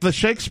talketh like the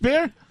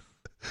Shakespeare?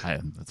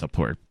 That's a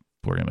poor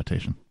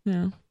imitation.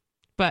 Yeah.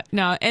 But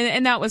no,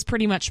 and that was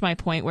pretty much my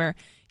point where,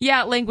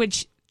 yeah,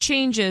 language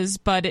changes,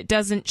 but it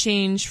doesn't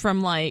change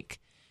from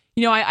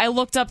I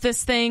looked up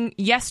this thing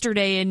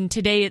yesterday and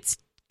today it's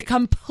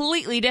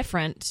completely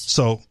different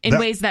So in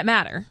ways that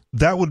matter.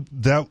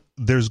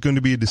 There's going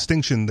to be a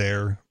distinction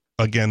there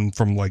again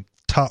from like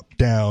top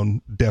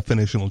down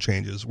definitional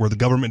changes where the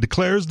government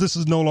declares this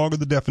is no longer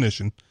the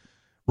definition,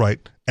 right?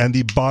 And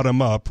the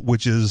bottom up,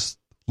 which is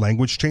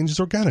language changes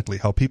organically,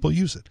 how people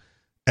use it.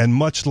 And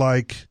much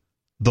like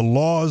the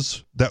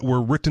laws that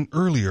were written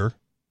earlier,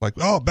 like,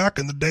 back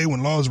in the day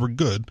when laws were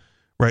good,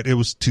 right? It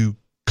was to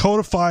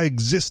codify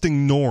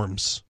existing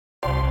norms.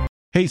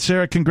 Hey,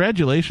 Sarah,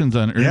 congratulations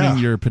on earning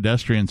your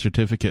pedestrian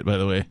certificate, by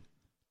the way.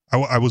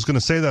 I was going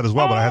to say that as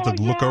well, but I had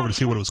to look over to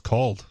see what it was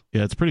called.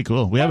 Yeah, it's pretty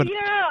cool. We have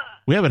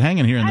it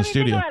hanging here in the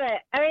studio. Think about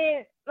it. I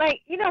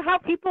mean, how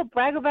people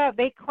brag about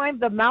they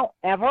climbed the Mount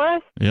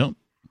Everest? Yep.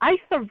 I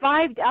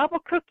survived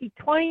Albuquerque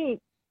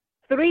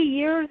 23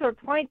 years or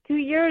 22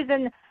 years,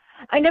 and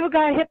I never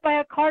got hit by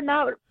a car,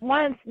 not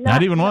once.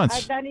 Not even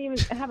once. Not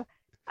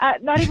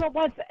even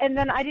once, and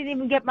then I didn't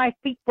even get my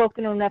feet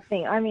broken or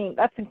nothing. I mean,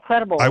 that's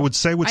incredible. I would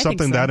say with I something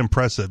think so. that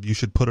impressive, you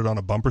should put it on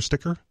a bumper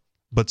sticker.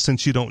 But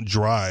since you don't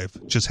drive,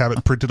 just have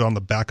it printed on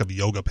the back of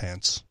yoga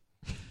pants.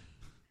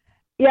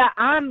 Yeah,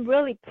 I'm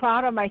really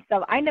proud of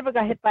myself. I never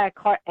got hit by a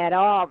car at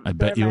all. I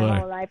bet during you my are.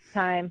 whole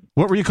lifetime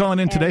What were you calling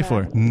in today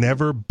for?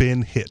 Never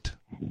been hit.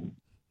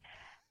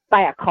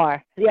 by a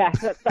car. Yeah,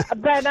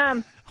 but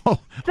Oh,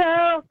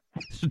 so.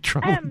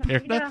 trouble in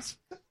paradise?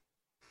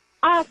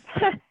 I'm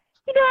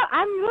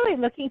really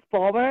looking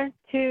forward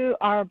to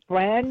our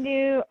brand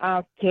new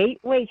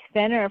Gateway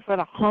Center for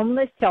the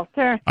homeless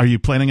shelter. Are you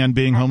planning on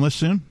being homeless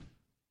soon?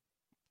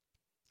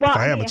 Well, If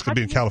I am, it's going to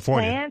be in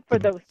California. Plan for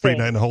those Free things.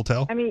 night in a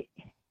hotel. I mean,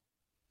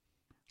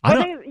 I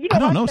well, don't, you I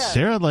don't know know, what,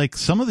 Sarah. Like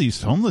some of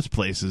these homeless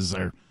places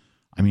are,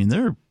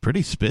 they're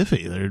pretty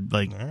spiffy. They're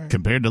like All right.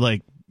 compared to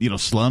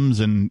slums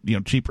and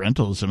cheap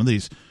rentals. Some of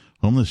these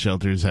homeless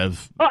shelters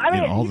have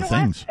all the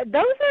things.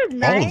 Those are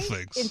nice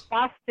things. in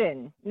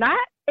Boston, not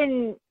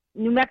in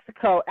New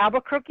Mexico.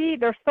 Albuquerque,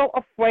 they're so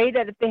afraid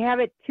that if they have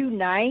it too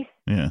nice,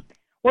 Yeah.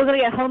 we're going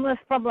to get homeless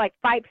from like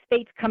 5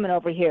 states coming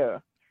over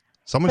here.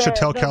 Someone should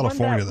tell the one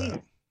California that we-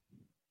 that.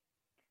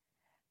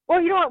 Well,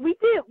 you know what we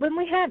did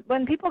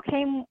when people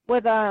came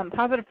with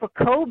positive for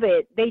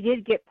COVID, they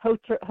did get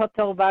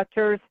hotel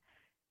vouchers.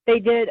 They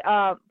did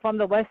from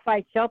the West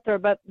Side Shelter,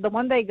 but the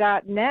one they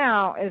got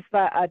now is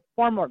a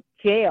former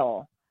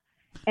jail,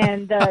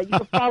 and you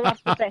can fall off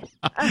the bed.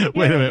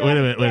 Wait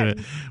a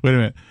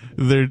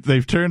minute.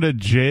 They've turned a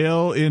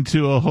jail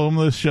into a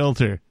homeless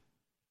shelter.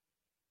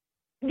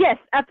 Yes,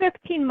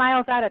 15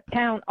 miles out of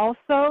town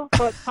also,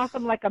 so it cost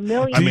them like $1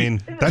 million. I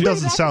mean, that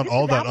doesn't This sound is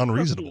all that Albuquerque.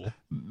 unreasonable.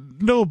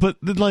 No, but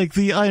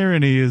the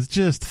irony is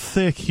just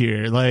thick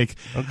here. Like,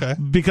 Okay.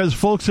 because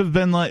folks have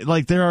been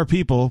like there are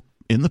people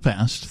in the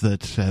past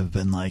that have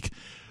been like,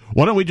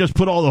 why don't we just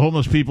put all the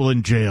homeless people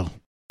in jail?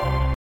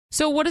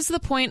 So what is the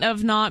point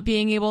of not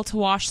being able to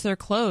wash their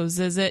clothes?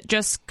 Is it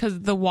just because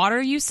the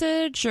water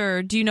usage,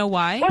 or do you know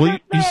why? Well,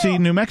 you see,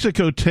 New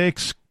Mexico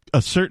takes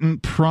a certain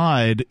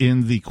pride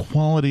in the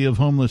quality of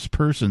homeless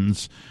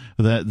persons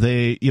that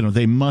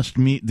they must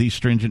meet these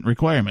stringent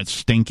requirements.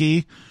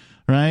 Stinky,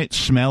 right?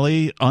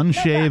 Smelly,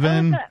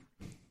 unshaven.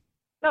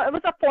 No, it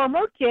was a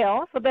former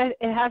jail, so that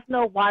it has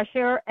no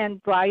washer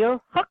and dryer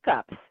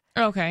hookups.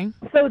 Okay.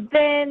 So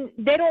then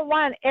they don't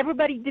want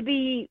everybody to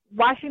be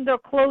washing their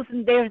clothes,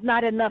 and there's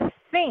not enough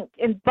sink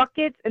and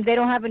buckets, and they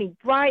don't have any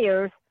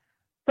dryers.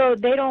 So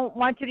they don't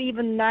want you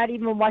to not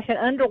even wash an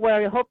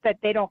underwear. You hope that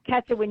they don't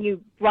catch it when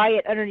you dry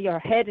it under your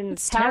head and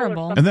It's towel or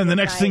terrible. something And then the at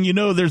next night. thing you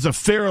know, there's a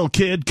feral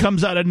kid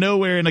comes out of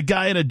nowhere and a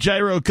guy in a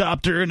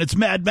gyrocopter, and it's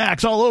Mad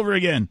Max all over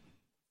again.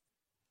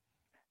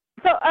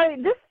 So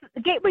this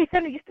Gateway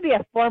Center used to be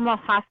a former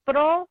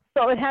hospital,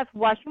 so it has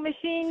washing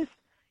machines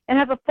and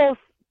has a full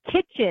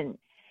kitchen.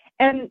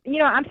 And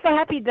I'm so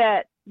happy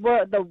that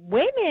the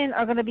women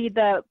are going to be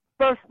the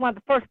first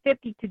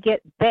 50 to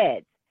get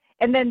beds.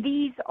 And then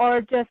these are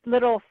just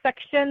little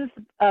sections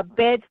of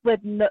beds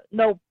with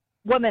no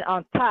women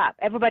on top.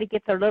 Everybody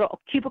gets a little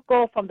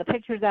cubicle from the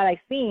pictures that I've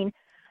seen.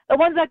 The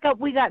ones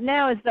we got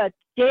now is a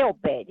jail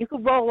bed. You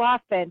could roll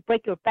off and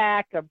break your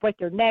back or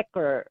break your neck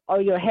or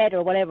your head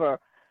or whatever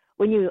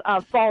when you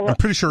fall. I'm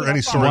pretty sure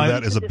any sort of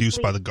that is into abuse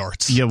sleep. by the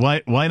guards. Yeah,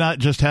 why not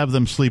just have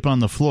them sleep on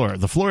the floor?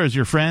 The floor is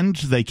your friend.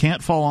 They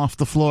can't fall off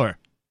the floor.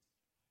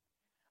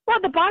 Well,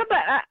 the bottom,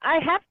 I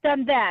have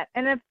done that,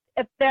 and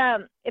if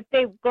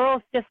the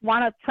girls just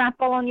want to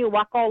trample on you,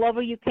 walk all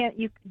over you,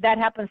 that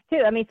happens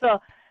too. I mean, so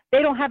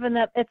they don't have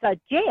enough. It's a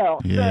jail.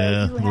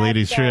 Yeah, so the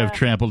ladies sure have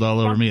trampled all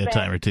over me a bunk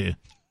time or two.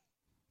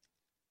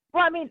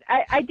 Well, I mean,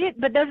 I did,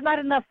 but there's not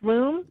enough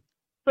room.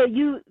 So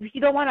you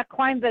don't want to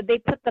climb they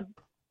put the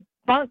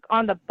bunk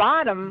on the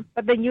bottom,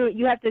 but then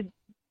you have to,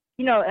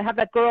 have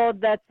that girl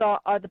that's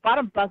at the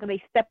bottom bunk and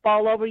they step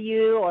all over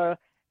you or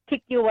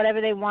kick you,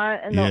 whatever they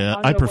want. And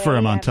I prefer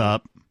them on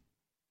top.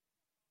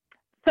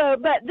 So,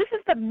 but this is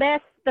the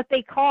mess that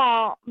they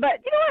call. But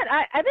you know what?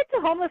 I've been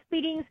to homeless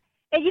meetings,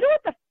 and you know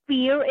what the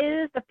fear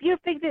is? The fear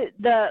thing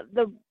that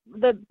the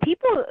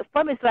people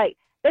from it's like,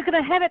 they're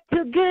going to have it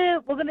too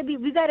good.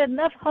 We got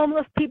enough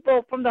homeless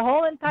people from the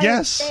whole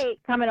entire state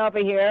coming over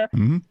here.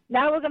 Mm-hmm.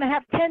 Now we're going to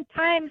have 10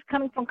 times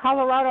coming from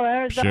Colorado,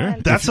 Arizona.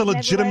 Sure. That's a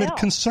legitimate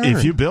concern.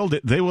 If you build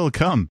it, they will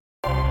come.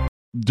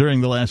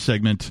 During the last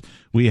segment,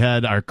 we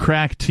had our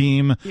crack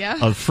team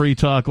of Free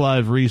Talk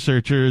Live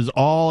researchers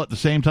all at the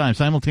same time,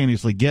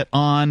 simultaneously get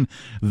on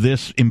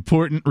this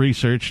important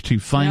research to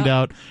find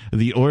out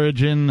the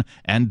origin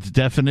and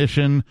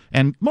definition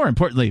and, more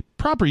importantly,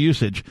 proper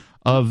usage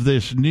of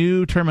this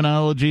new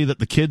terminology that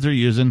the kids are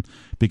using,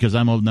 because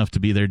I'm old enough to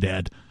be their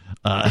dad.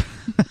 And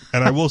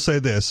I will say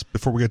this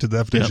before we get to the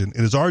definition.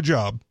 It is our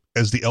job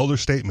as the elder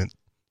statesman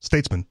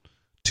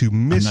to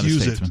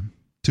misuse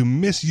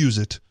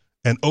it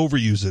and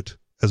overuse it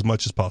as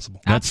much as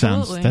possible. That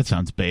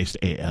sounds based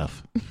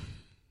AF.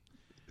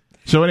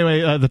 So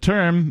anyway, the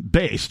term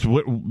based,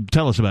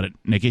 tell us about it,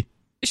 Nikki.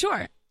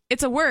 Sure.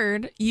 It's a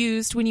word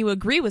used when you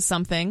agree with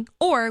something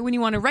or when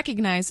you want to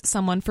recognize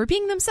someone for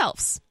being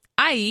themselves,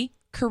 i.e.,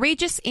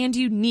 courageous and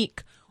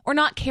unique, or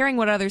not caring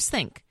what others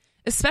think,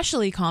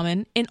 especially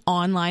common in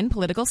online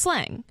political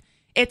slang.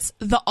 It's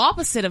the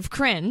opposite of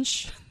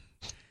cringe,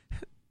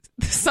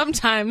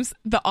 sometimes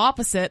the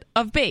opposite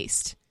of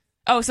based.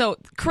 Oh, so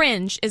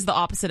cringe is the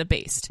opposite of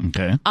based.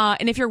 Okay.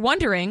 And if you're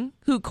wondering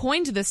who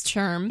coined this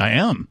term, I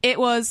am. It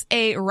was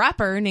a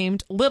rapper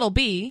named Lil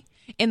B,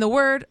 and the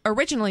word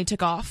originally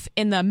took off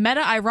in the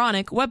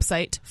meta-ironic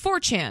website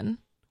 4chan,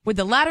 with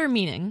the latter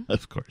meaning.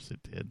 Of course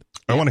it did.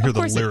 I want to hear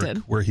the lyric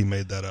where he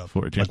made that up.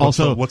 4chan. Like,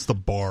 also, what's the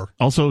bar?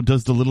 Also,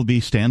 does the little B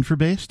stand for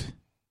based?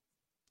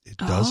 It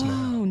does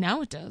now. Oh,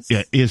 now it does.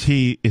 Yeah. Is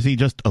he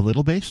just a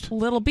little based?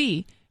 Lil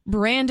B,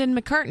 Brandon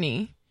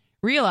McCartney,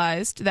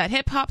 realized that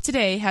hip-hop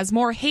today has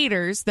more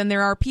haters than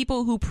there are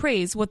people who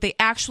praise what they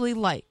actually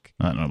like.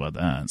 I don't know about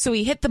that. So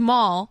he hit the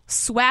mall,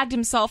 swagged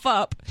himself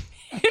up,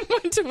 and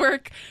went to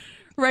work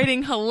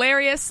writing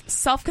hilarious,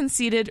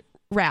 self-conceited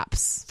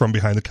raps. From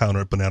behind the counter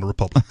at Banana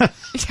Republic.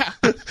 Yeah.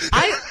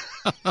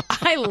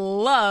 I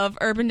love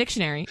Urban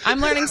Dictionary.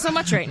 I'm learning so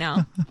much right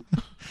now.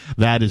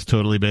 That is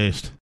totally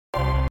based.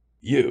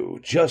 You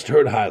just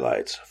heard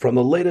highlights from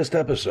the latest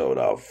episode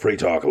of Free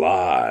Talk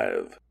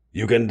Live.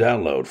 You can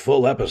download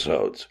full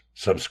episodes,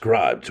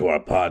 subscribe to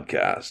our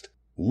podcast,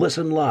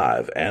 listen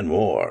live, and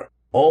more,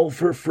 all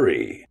for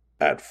free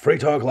at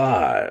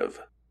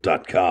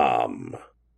freetalklive.com.